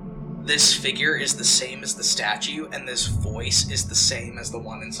 This figure is the same as the statue, and this voice is the same as the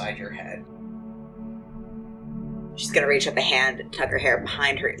one inside your head. She's gonna reach up a hand and tuck her hair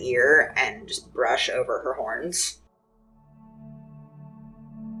behind her ear and just brush over her horns.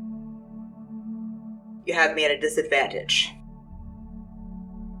 You have me at a disadvantage.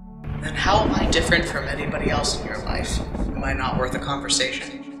 Then how am I different from anybody else in your life? Am I not worth a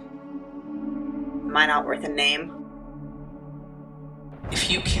conversation? Am I not worth a name? If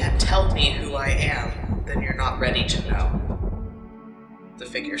you can't tell me who I am, then you're not ready to know, the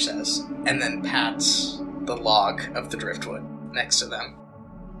figure says, and then pats the log of the driftwood next to them.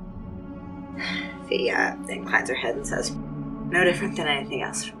 Fee inclines her head and says, "No different than anything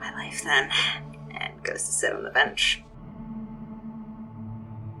else from my life, then," and goes to sit on the bench.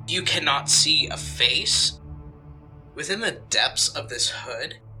 You cannot see a face. Within the depths of this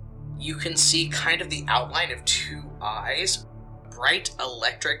hood, you can see kind of the outline of two eyes, bright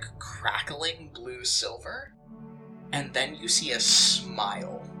electric crackling blue silver, and then you see a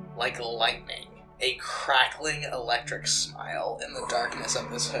smile like lightning, a crackling electric smile in the darkness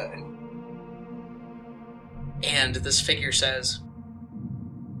of this hood. And this figure says,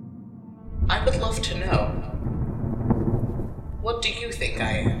 "I would love to know. What do you think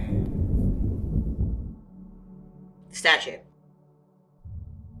I am?" Statue.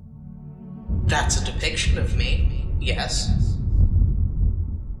 That's a depiction of me, yes.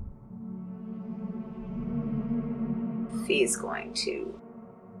 Fee's going to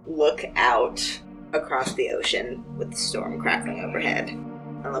look out across the ocean with the storm crackling overhead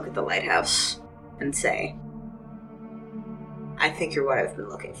and look at the lighthouse and say, "I think you're what I've been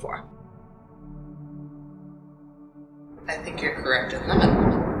looking for." I think you're correct in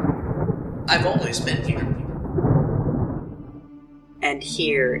that. I've always been here. And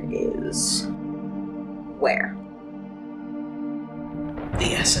here is where?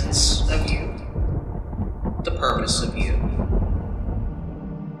 The essence of you. The purpose of you.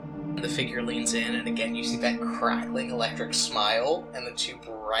 The figure leans in, and again you see that crackling electric smile and the two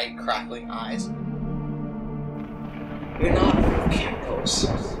bright crackling eyes. You're not one of Campbell's,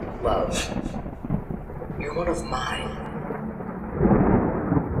 love. You're one of mine.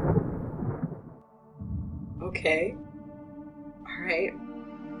 Okay. Alright.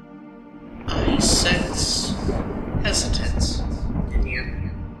 I sense hesitance in you.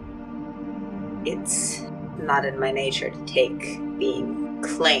 It's not in my nature to take being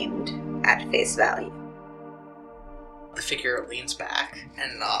claimed at face value. The figure leans back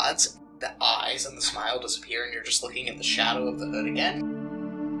and nods. The eyes and the smile disappear, and you're just looking at the shadow of the hood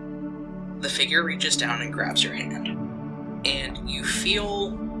again. The figure reaches down and grabs your hand, and you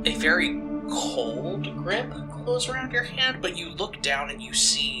feel a very cold grip close around your hand, but you look down and you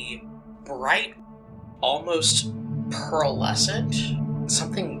see bright, almost pearlescent,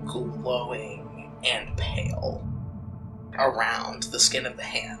 something glowing and pale around the skin of the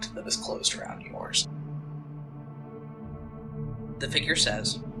hand that is closed around yours. The figure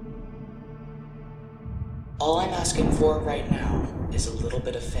says, "All I'm asking for right now is a little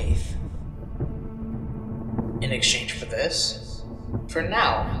bit of faith. In exchange for this, for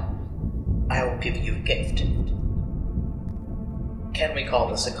now, I will give you a gift. Can we call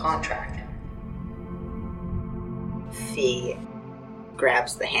this a contract?" Fee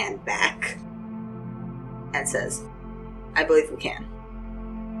grabs the hand back and says, "I believe we can."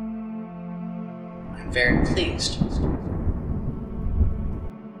 I'm very pleased.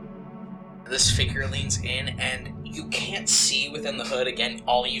 This figure leans in, and you can't see within the hood. Again,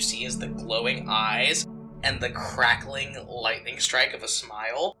 all you see is the glowing eyes and the crackling lightning strike of a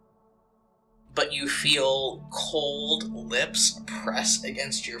smile. But you feel cold lips press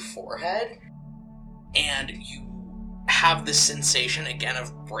against your forehead, and you have this sensation again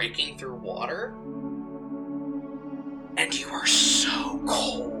of breaking through water. And you are so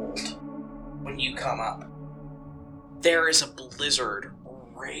cold when you come up. There is a blizzard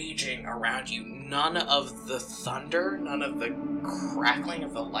raging around you. None of the thunder, none of the crackling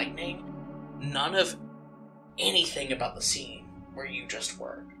of the lightning, none of anything about the scene where you just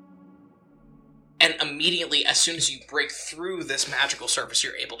were. And immediately, as soon as you break through this magical surface,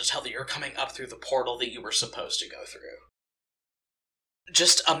 you're able to tell that you're coming up through the portal that you were supposed to go through.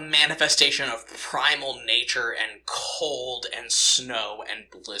 Just a manifestation of primal nature and cold and snow and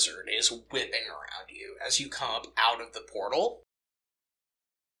blizzard is whipping around you as you come up out of the portal.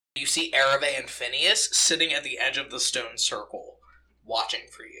 You see Ereve and Phineas sitting at the edge of the stone circle, watching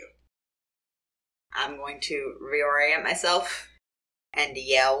for you. I'm going to reorient myself and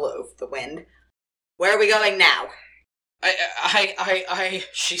yell over the wind. Where are we going now?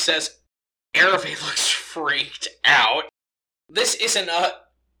 She says, Ereve looks freaked out. This isn't.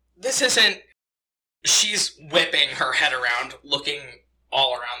 She's whipping her head around, looking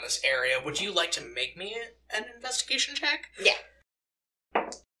all around this area. Would you like to make me an investigation check? Yeah.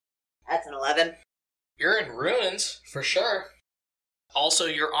 That's an 11. You're in ruins, for sure. Also,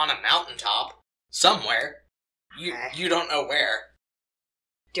 you're on a mountaintop, somewhere. You don't know where.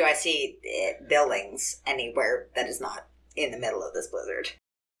 Do I see buildings anywhere that is not in the middle of this blizzard?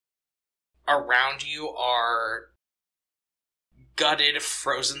 Around you are gutted,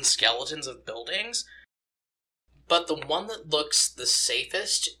 frozen skeletons of buildings, but the one that looks the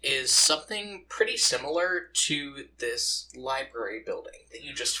safest is something pretty similar to this library building that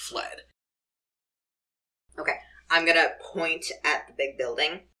you just fled. Okay, I'm gonna point at the big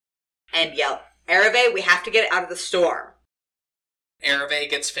building and yell, Ereve, we have to get out of the storm. Ereve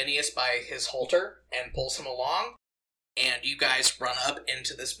gets Phineas by his halter and pulls him along, and you guys run up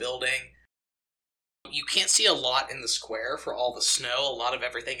into this building. You can't see a lot in the square for all the snow. A lot of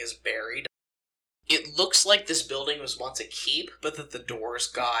everything is buried. It looks like this building was once a keep, but that the doors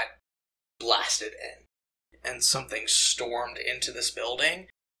got blasted in, and something stormed into this building.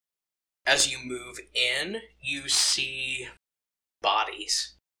 As you move in, you see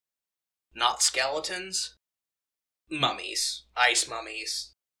bodies. Not skeletons. Mummies. Ice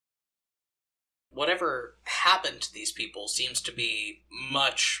mummies. Whatever happened to these people seems to be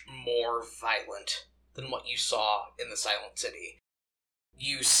much more violent than what you saw in the Silent City.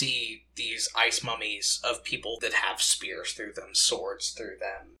 You see these ice mummies of people that have spears through them, swords through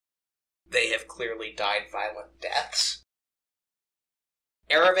them. They have clearly died violent deaths.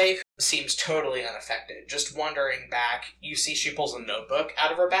 Ereve seems totally unaffected. Just wandering back, you see she pulls a notebook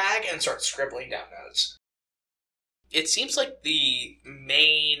out of her bag and starts scribbling down notes. It seems like the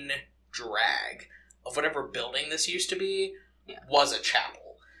main drag of whatever building this used to be was a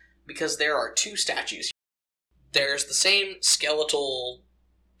chapel, because there are two statues. There's the same skeletal,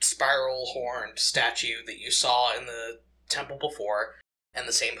 spiral-horned statue that you saw in the temple before, and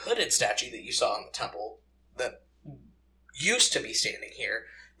the same hooded statue that you saw in the temple that used to be standing here.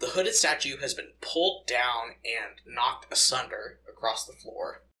 The hooded statue has been pulled down and knocked asunder across the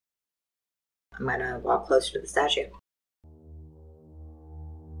floor. I'm gonna walk closer to the statue.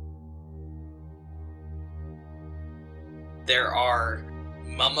 There are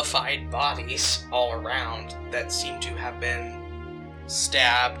mummified bodies all around that seem to have been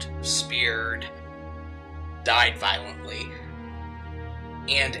stabbed, speared, died violently.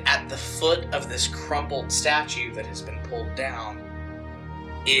 And at the foot of this crumpled statue that has been pulled down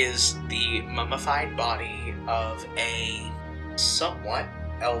is the mummified body of a somewhat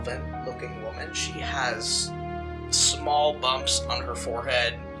elven-looking woman. She has small bumps on her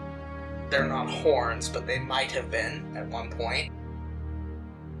forehead. They're not horns, but they might have been at one point.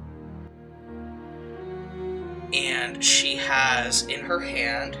 And she has in her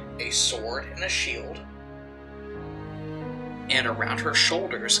hand a sword and a shield. And around her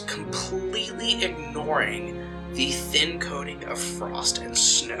shoulders, completely ignoring the thin coating of frost and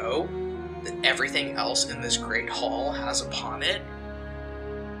snow that everything else in this great hall has upon it,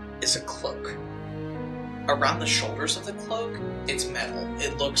 is a cloak. Around the shoulders of the cloak, it's metal.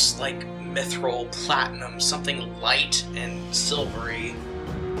 It looks like mithril, platinum, something light and silvery,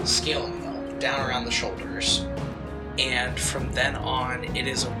 scaling wheel down around the shoulders. And from then on, it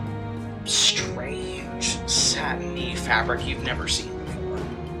is a strange, satiny fabric you've never seen before.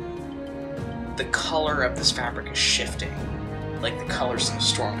 The color of this fabric is shifting, like the colors in a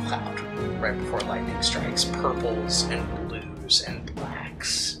storm cloud right before lightning strikes. Purples and blues and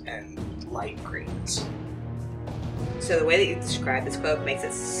blacks and light greens. So the way that you describe this cloak makes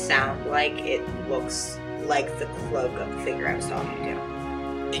it sound like it looks like the cloak of the figure I was talking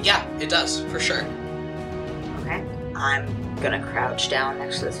to. Yeah, it does, for sure. Okay. I'm gonna crouch down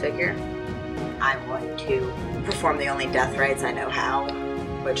next to this figure. I'm going to perform the only death rites I know how,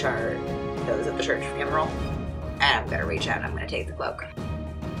 which are those of the Church of Kimmerl. And I'm going to reach out and I'm going to take the cloak.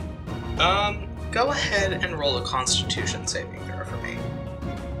 Go ahead and roll a Constitution saving throw for me.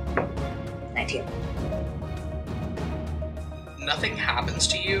 19. Nothing happens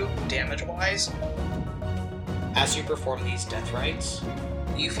to you, damage-wise. As you perform these death rites,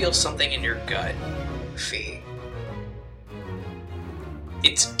 you feel something in your gut, Fee.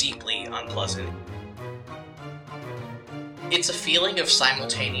 It's deeply unpleasant. It's a feeling of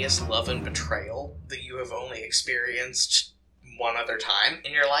simultaneous love and betrayal that you have only experienced one other time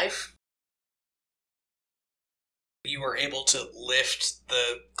in your life. You were able to lift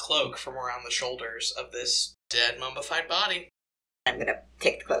the cloak from around the shoulders of this dead, mummified body. I'm gonna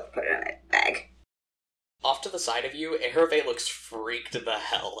take the cloak and put it in my bag. Off to the side of you, Erve looks freaked the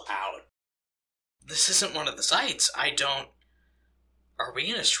hell out. This isn't one of the sites. Are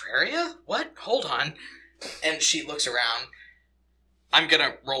we in Astraria? What? Hold on. And she looks around. I'm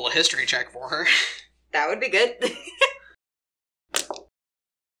gonna roll a history check for her. That would be good.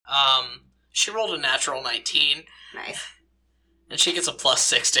 She rolled a natural 19. Nice. And she gets a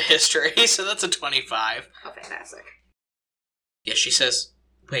 +6 to history, so that's a 25. Oh, fantastic. Yeah, she says,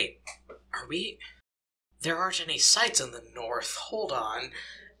 wait, there aren't any sites in the north, hold on.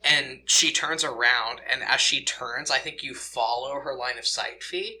 And she turns around, and as she turns, I think you follow her line of sight,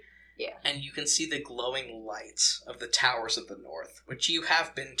 Fee. Yeah. And you can see the glowing lights of the towers of the north, which you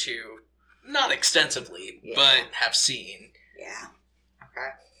have been to, not extensively, but have seen. Yeah. Okay.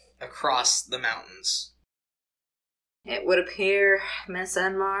 Across the mountains. It would appear, Miss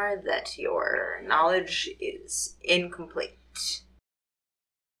Enmar, that your knowledge is incomplete.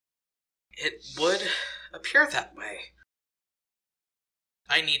 It would appear that way.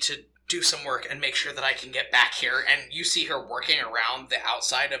 I need to do some work and make sure that I can get back here, and you see her working around the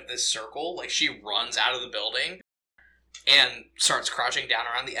outside of this circle, like she runs out of the building and starts crouching down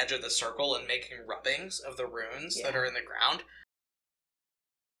around the edge of the circle and making rubbings of the runes that are in the ground.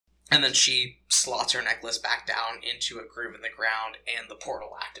 And then she slots her necklace back down into a groove in the ground, and the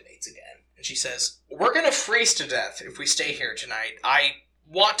portal activates again. And she says, we're gonna freeze to death if we stay here tonight. I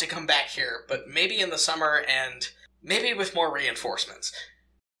want to come back here, but maybe in the summer and maybe with more reinforcements.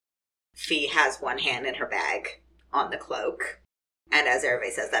 Fee has one hand in her bag on the cloak, and as Erve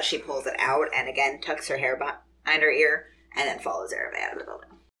says that, she pulls it out and again tucks her hair behind her ear and then follows Erve out of the building.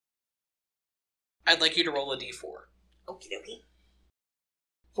 I'd like you to roll a d4. Okie dokie.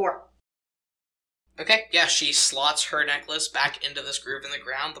 4. Okay, yeah, she slots her necklace back into this groove in the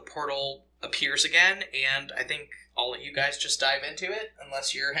ground, the portal appears again, and I think I'll let you guys just dive into it,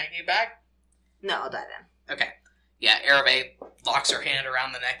 unless you're hanging back. No, I'll dive in. Okay. Yeah, Erve locks her hand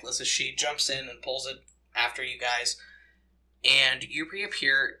around the necklace as she jumps in and pulls it after you guys, and you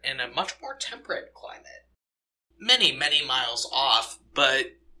reappear in a much more temperate climate. Many, many miles off, but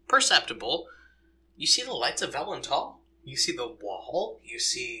perceptible. You see the lights of Valental. You see the wall. You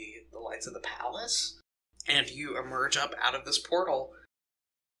see the lights of the palace. And you emerge up out of this portal.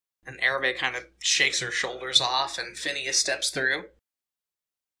 And Erve kind of shakes her shoulders off, and Phineas steps through.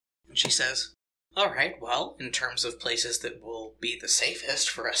 And she says, alright, well, in terms of places that will be the safest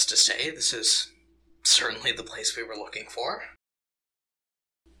for us to stay, this is certainly the place we were looking for.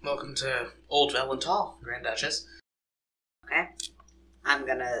 Welcome to Old Valental, Grand Duchess. Okay. I'm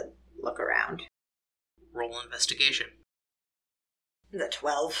gonna look around. Roll investigation. The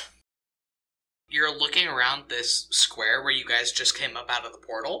 12. You're looking around this square where you guys just came up out of the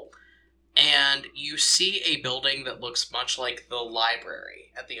portal, and you see a building that looks much like the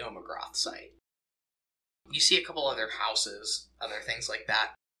library at the Omegroth site. You see a couple other houses, other things like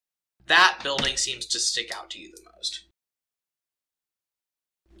that. That building seems to stick out to you the most.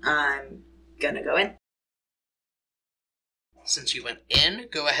 I'm gonna go in. Since you went in,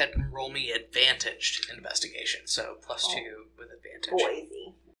 go ahead and roll me advantaged investigation. So +2 with advantage.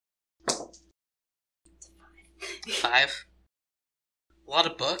 Boise. 5. A lot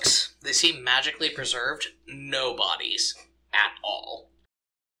of books. They seem magically preserved. No bodies at all.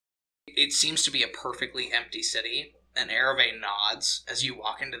 It seems to be a perfectly empty city. And Erve nods as you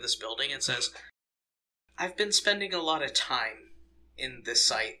walk into this building and says, I've been spending a lot of time in this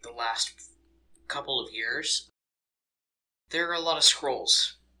site the last couple of years. There are a lot of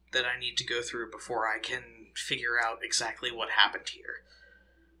scrolls that I need to go through before I can figure out exactly what happened here.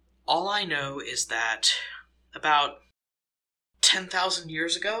 All I know is that about 10,000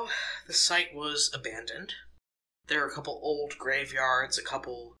 years ago, the site was abandoned. There are a couple old graveyards, a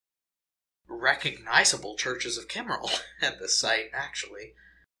couple recognizable churches of Kimmerl at this site, actually.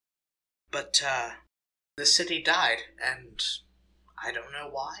 But the city died, and I don't know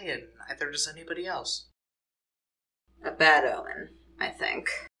why, and neither does anybody else. A bad omen, I think.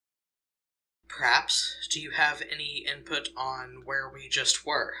 Perhaps. Do you have any input on where we just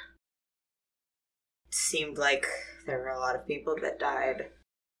were? It seemed like there were a lot of people that died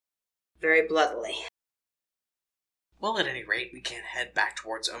very bloodily. Well, at any rate, we can't head back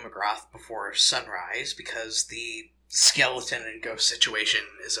towards Omegroth before sunrise, because the skeleton and ghost situation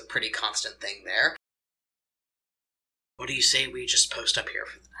is a pretty constant thing there. What do you say we just post up here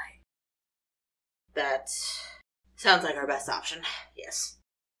for the night? That sounds like our best option, yes.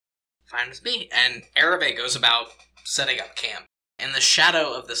 Fine with me. And Arabe goes about setting up camp. In the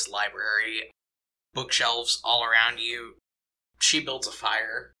shadow of this library, bookshelves all around you, she builds a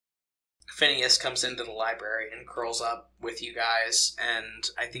fire. Phineas comes into the library and curls up with you guys, and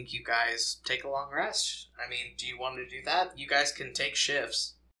I think you guys take a long rest. I mean, do you want to do that? You guys can take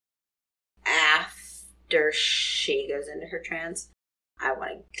shifts. After she goes into her trance, I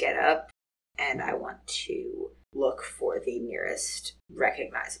want to get up, and I want to look for the nearest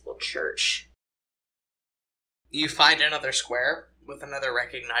recognizable church. You find another square with another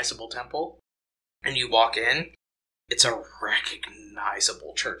recognizable temple, and you walk in. It's a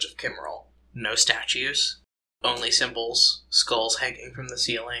recognizable Church of Kimmerl. No statues, only symbols, skulls hanging from the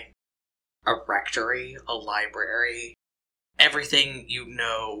ceiling, a rectory, a library, everything you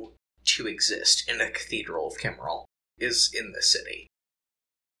know to exist in a cathedral of Kimmerl is in the city.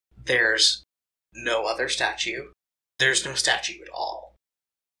 There's no other statue. There's no statue at all.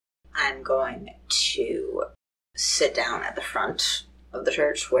 I'm going to sit down at the front of the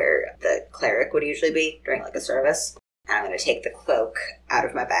church where the cleric would usually be during like a service. And I'm going to take the cloak out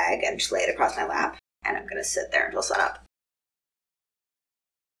of my bag and just lay it across my lap. And I'm going to sit there until sunup.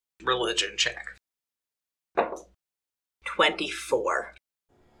 Religion check. 24.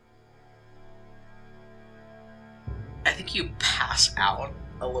 I think you pass out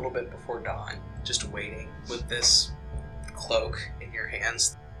a little bit before dawn, just waiting with this cloak in your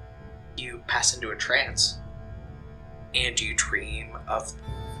hands. You pass into a trance, and you dream of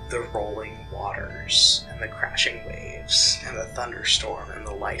the rolling waters and the crashing waves and the thunderstorm and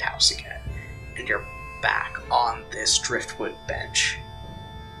the lighthouse again, and you're back on this driftwood bench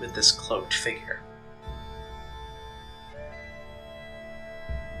with this cloaked figure.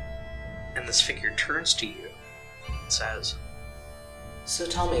 And this figure turns to you and says, "So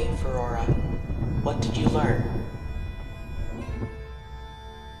tell me, Ferora, what did you learn?"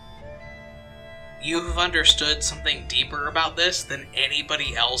 You have understood something deeper about this than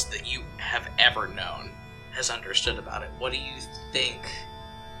anybody else that you have ever known has understood about it. What do you think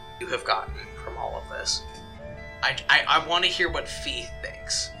you have gotten from all of this? I want to hear what Fee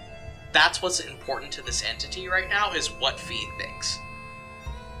thinks. That's what's important to this entity right now, is what Fee thinks.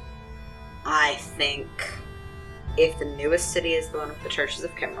 I think if the newest city is the one with the churches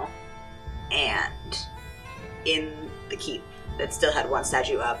of Kimmerl, and in the keep that still had one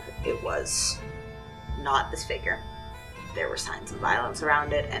statue up, it was not this figure. There were signs of violence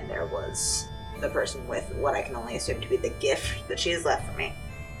around it, and there was the person with what I can only assume to be the gift that she has left for me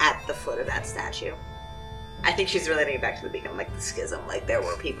at the foot of that statue. I think she's relating it back to the beginning, like the schism. Like, there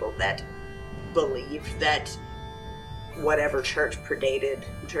were people that believed that whatever church predated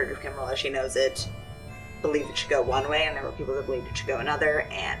the Church of Kimmerl as she knows it, believed it should go one way, and there were people that believed it should go another,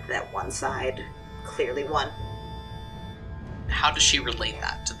 and that one side clearly won. How does she relate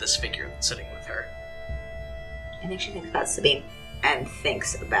that to this figure that's sitting with her? I think she thinks about Sabine, and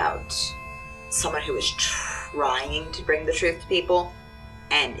thinks about someone who is trying to bring the truth to people,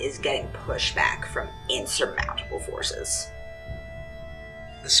 and is getting pushback from insurmountable forces.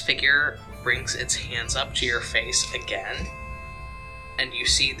 This figure brings its hands up to your face again, and you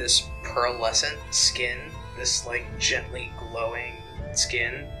see this pearlescent skin, this like gently glowing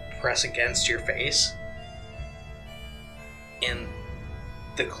skin press against your face. In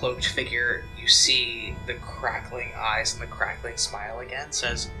the cloaked figure, you see the crackling eyes and the crackling smile again,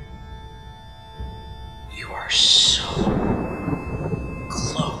 says, "You are so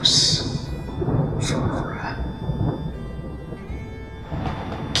close, Ferora.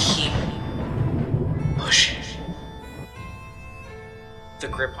 Keep pushing." The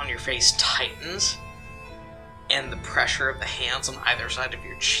grip on your face tightens, and the pressure of the hands on either side of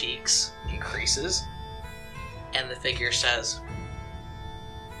your cheeks increases, and the figure says,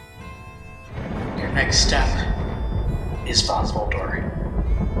 "Your next step is Von Voldor.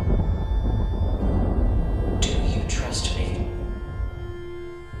 Do you trust me?"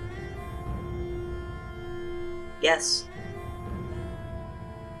 Yes.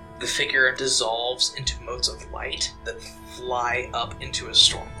 The figure dissolves into motes of light that fly up into a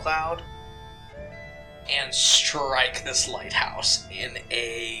storm cloud, and strike this lighthouse in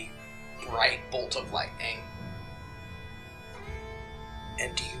a bright bolt of lightning.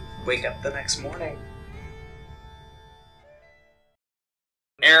 And you wake up the next morning.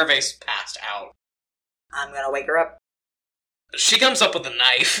 Arave's passed out. I'm gonna wake her up. She comes up with a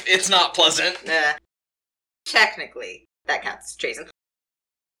knife. It's not pleasant. Technically, that counts as treason.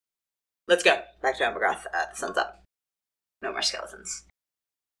 Let's go. Back to Elbergroth. The sun's up. No more skeletons.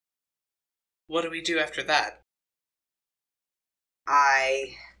 What do we do after that?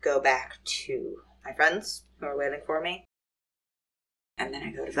 I go back to my friends who are waiting for me. And then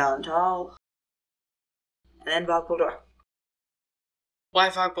I go to Valental. And then Vogboldur. Why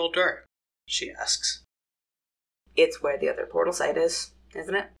Vogboldur? She asks. It's where the other portal site is,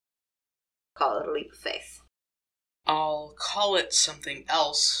 isn't it? Call it a leap of faith. I'll call it something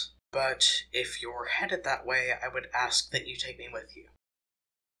else, but if you're headed that way, I would ask that you take me with you.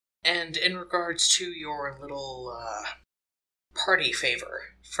 And in regards to your little, party favor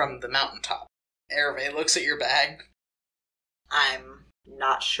from the mountaintop, Erve looks at your bag. I'm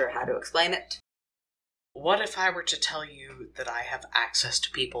not sure how to explain it. What if I were to tell you that I have access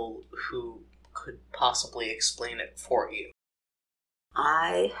to people who could possibly explain it for you?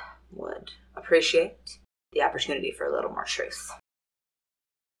 I would appreciate the opportunity for a little more truth.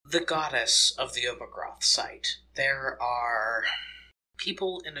 The goddess of the Obergroth site. There are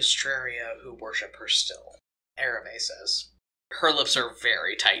people in Astraria who worship her still, Erve says. Her lips are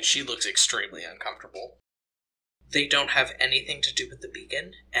very tight. She looks extremely uncomfortable. They don't have anything to do with the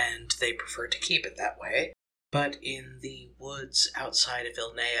beacon, and they prefer to keep it that way. But in the woods outside of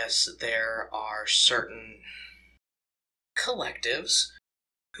Ilneus, there are certain collectives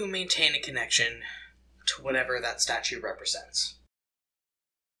who maintain a connection to whatever that statue represents.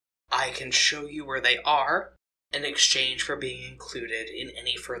 I can show you where they are in exchange for being included in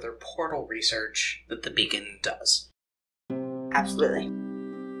any further portal research that the beacon does. Absolutely.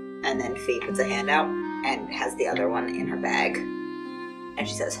 And then Fee puts a hand out and has the other one in her bag. And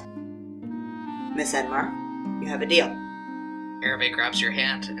she says, Miss Enmar, you have a deal. Erve grabs your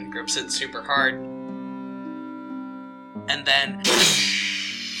hand and grips it super hard. And then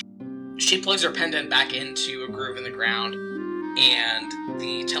she plugs her pendant back into a groove in the ground, and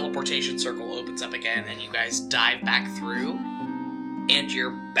the teleportation circle opens up again, and you guys dive back through, and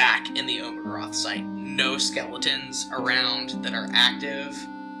you're back in the Obergroth site. No skeletons around that are active.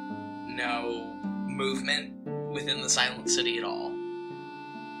 No movement within the Silent City at all.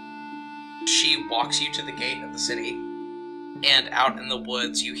 She walks you to the gate of the city, and out in the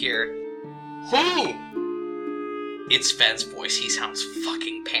woods you hear, "Who?" It's Fen's voice. He sounds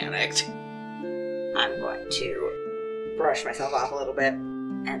fucking panicked. I'm going to brush myself off a little bit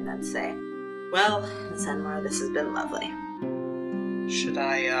and then say, well, Miss Enmar, this has been lovely. Should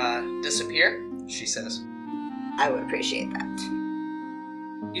I, disappear? She says. I would appreciate that.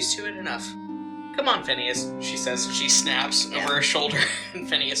 Used to it enough. Come on, Phineas, she says. She snaps over her shoulder, and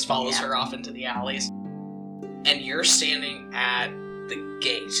Phineas follows her off into the alleys. And you're standing at the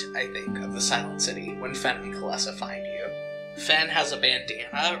gate, I think, of the Silent City when Fen and Kalessa find you. Fen has a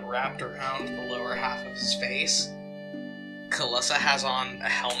bandana wrapped around the lower half of his face. Kalessa has on a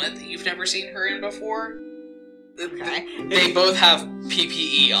helmet that you've never seen her in before. Okay. They both have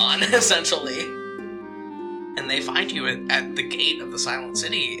PPE on, essentially. And they find you at the gate of the Silent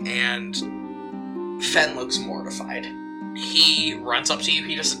City, and Fen looks mortified. He runs up to you.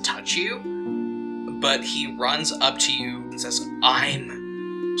 He doesn't touch you, but he runs up to you and says,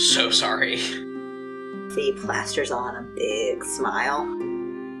 I'm so sorry. Fee plasters on a big smile.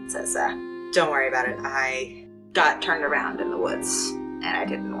 Says, don't worry about it. I got turned around in the woods, and I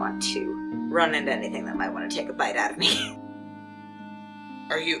didn't want to run into anything that might want to take a bite out of me.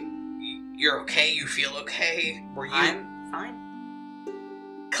 Are you're okay? You feel okay? Were you? I'm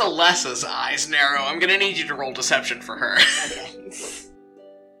fine. Kalessa's eyes narrow. I'm gonna need you to roll deception for her. Okay.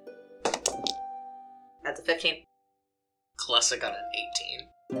 That's a 15. Kalessa got an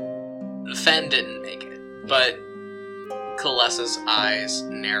 18. Fen didn't make it, but Kalessa's eyes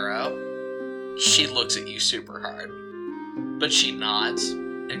narrow. She looks at you super hard, but she nods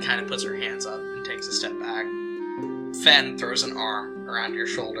and kind of puts her hands up and takes a step back. Fen throws an arm around your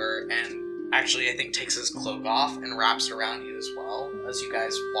shoulder and actually, I think, takes his cloak off and wraps it around you as well as you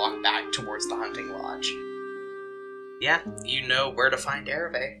guys walk back towards the hunting lodge. Yeah, you know where to find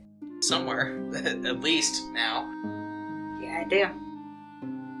Erve. Somewhere, at least now. Yeah, I do.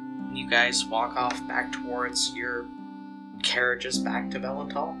 You guys walk off back towards your carriages back to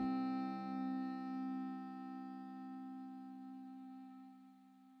Valental.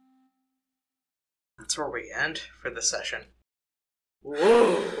 That's where we end for the session.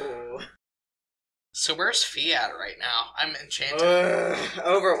 Whoa! So where's Fee at right now? I'm enchanted.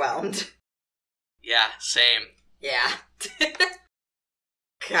 Overwhelmed. Yeah, same. Yeah.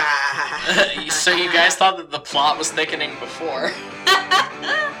 God. So you guys thought that the plot was thickening before.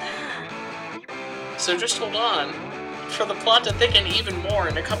 So just hold on for the plot to thicken even more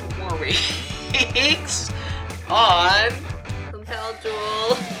in a couple more weeks on Compel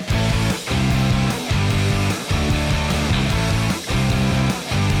Duel.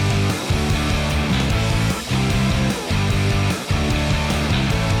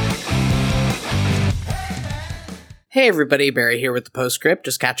 Hey everybody, Barry here with the postscript,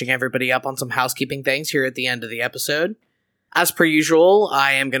 just catching everybody up on some housekeeping things here at the end of the episode. As per usual,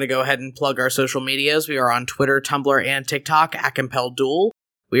 I am going to go ahead and plug our social medias. We are on Twitter, Tumblr, and TikTok at Compel Duel.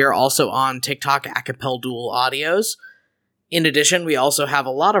 We are also on TikTok at Compel Duel Audios. In addition, we also have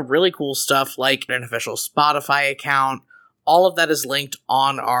a lot of really cool stuff like an official Spotify account. All of that is linked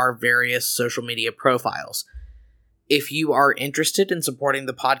on our various social media profiles. If you are interested in supporting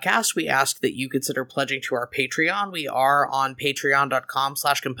the podcast, we ask that you consider pledging to our Patreon. We are on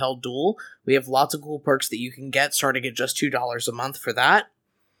patreon.com/compelledduel. We have lots of cool perks that you can get starting at just $2 a month for that.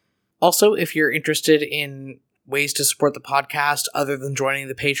 Also, if you're interested in ways to support the podcast other than joining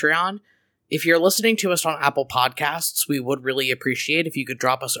the Patreon, if you're listening to us on Apple Podcasts, we would really appreciate if you could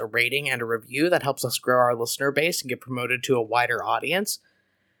drop us a rating and a review. That helps us grow our listener base and get promoted to a wider audience.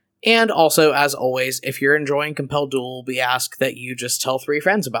 And also, as always, if you're enjoying Compel Duel, we ask that you just tell 3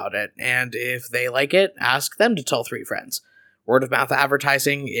 friends about it. And if they like it, ask them to tell 3 friends. Word of mouth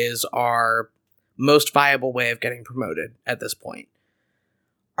advertising is our most viable way of getting promoted at this point.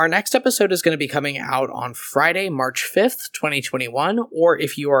 Our next episode is going to be coming out on Friday, March 5th, 2021. Or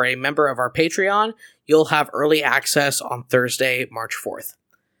if you are a member of our Patreon, you'll have early access on Thursday, March 4th.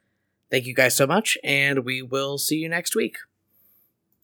 Thank you guys so much, and we will see you next week.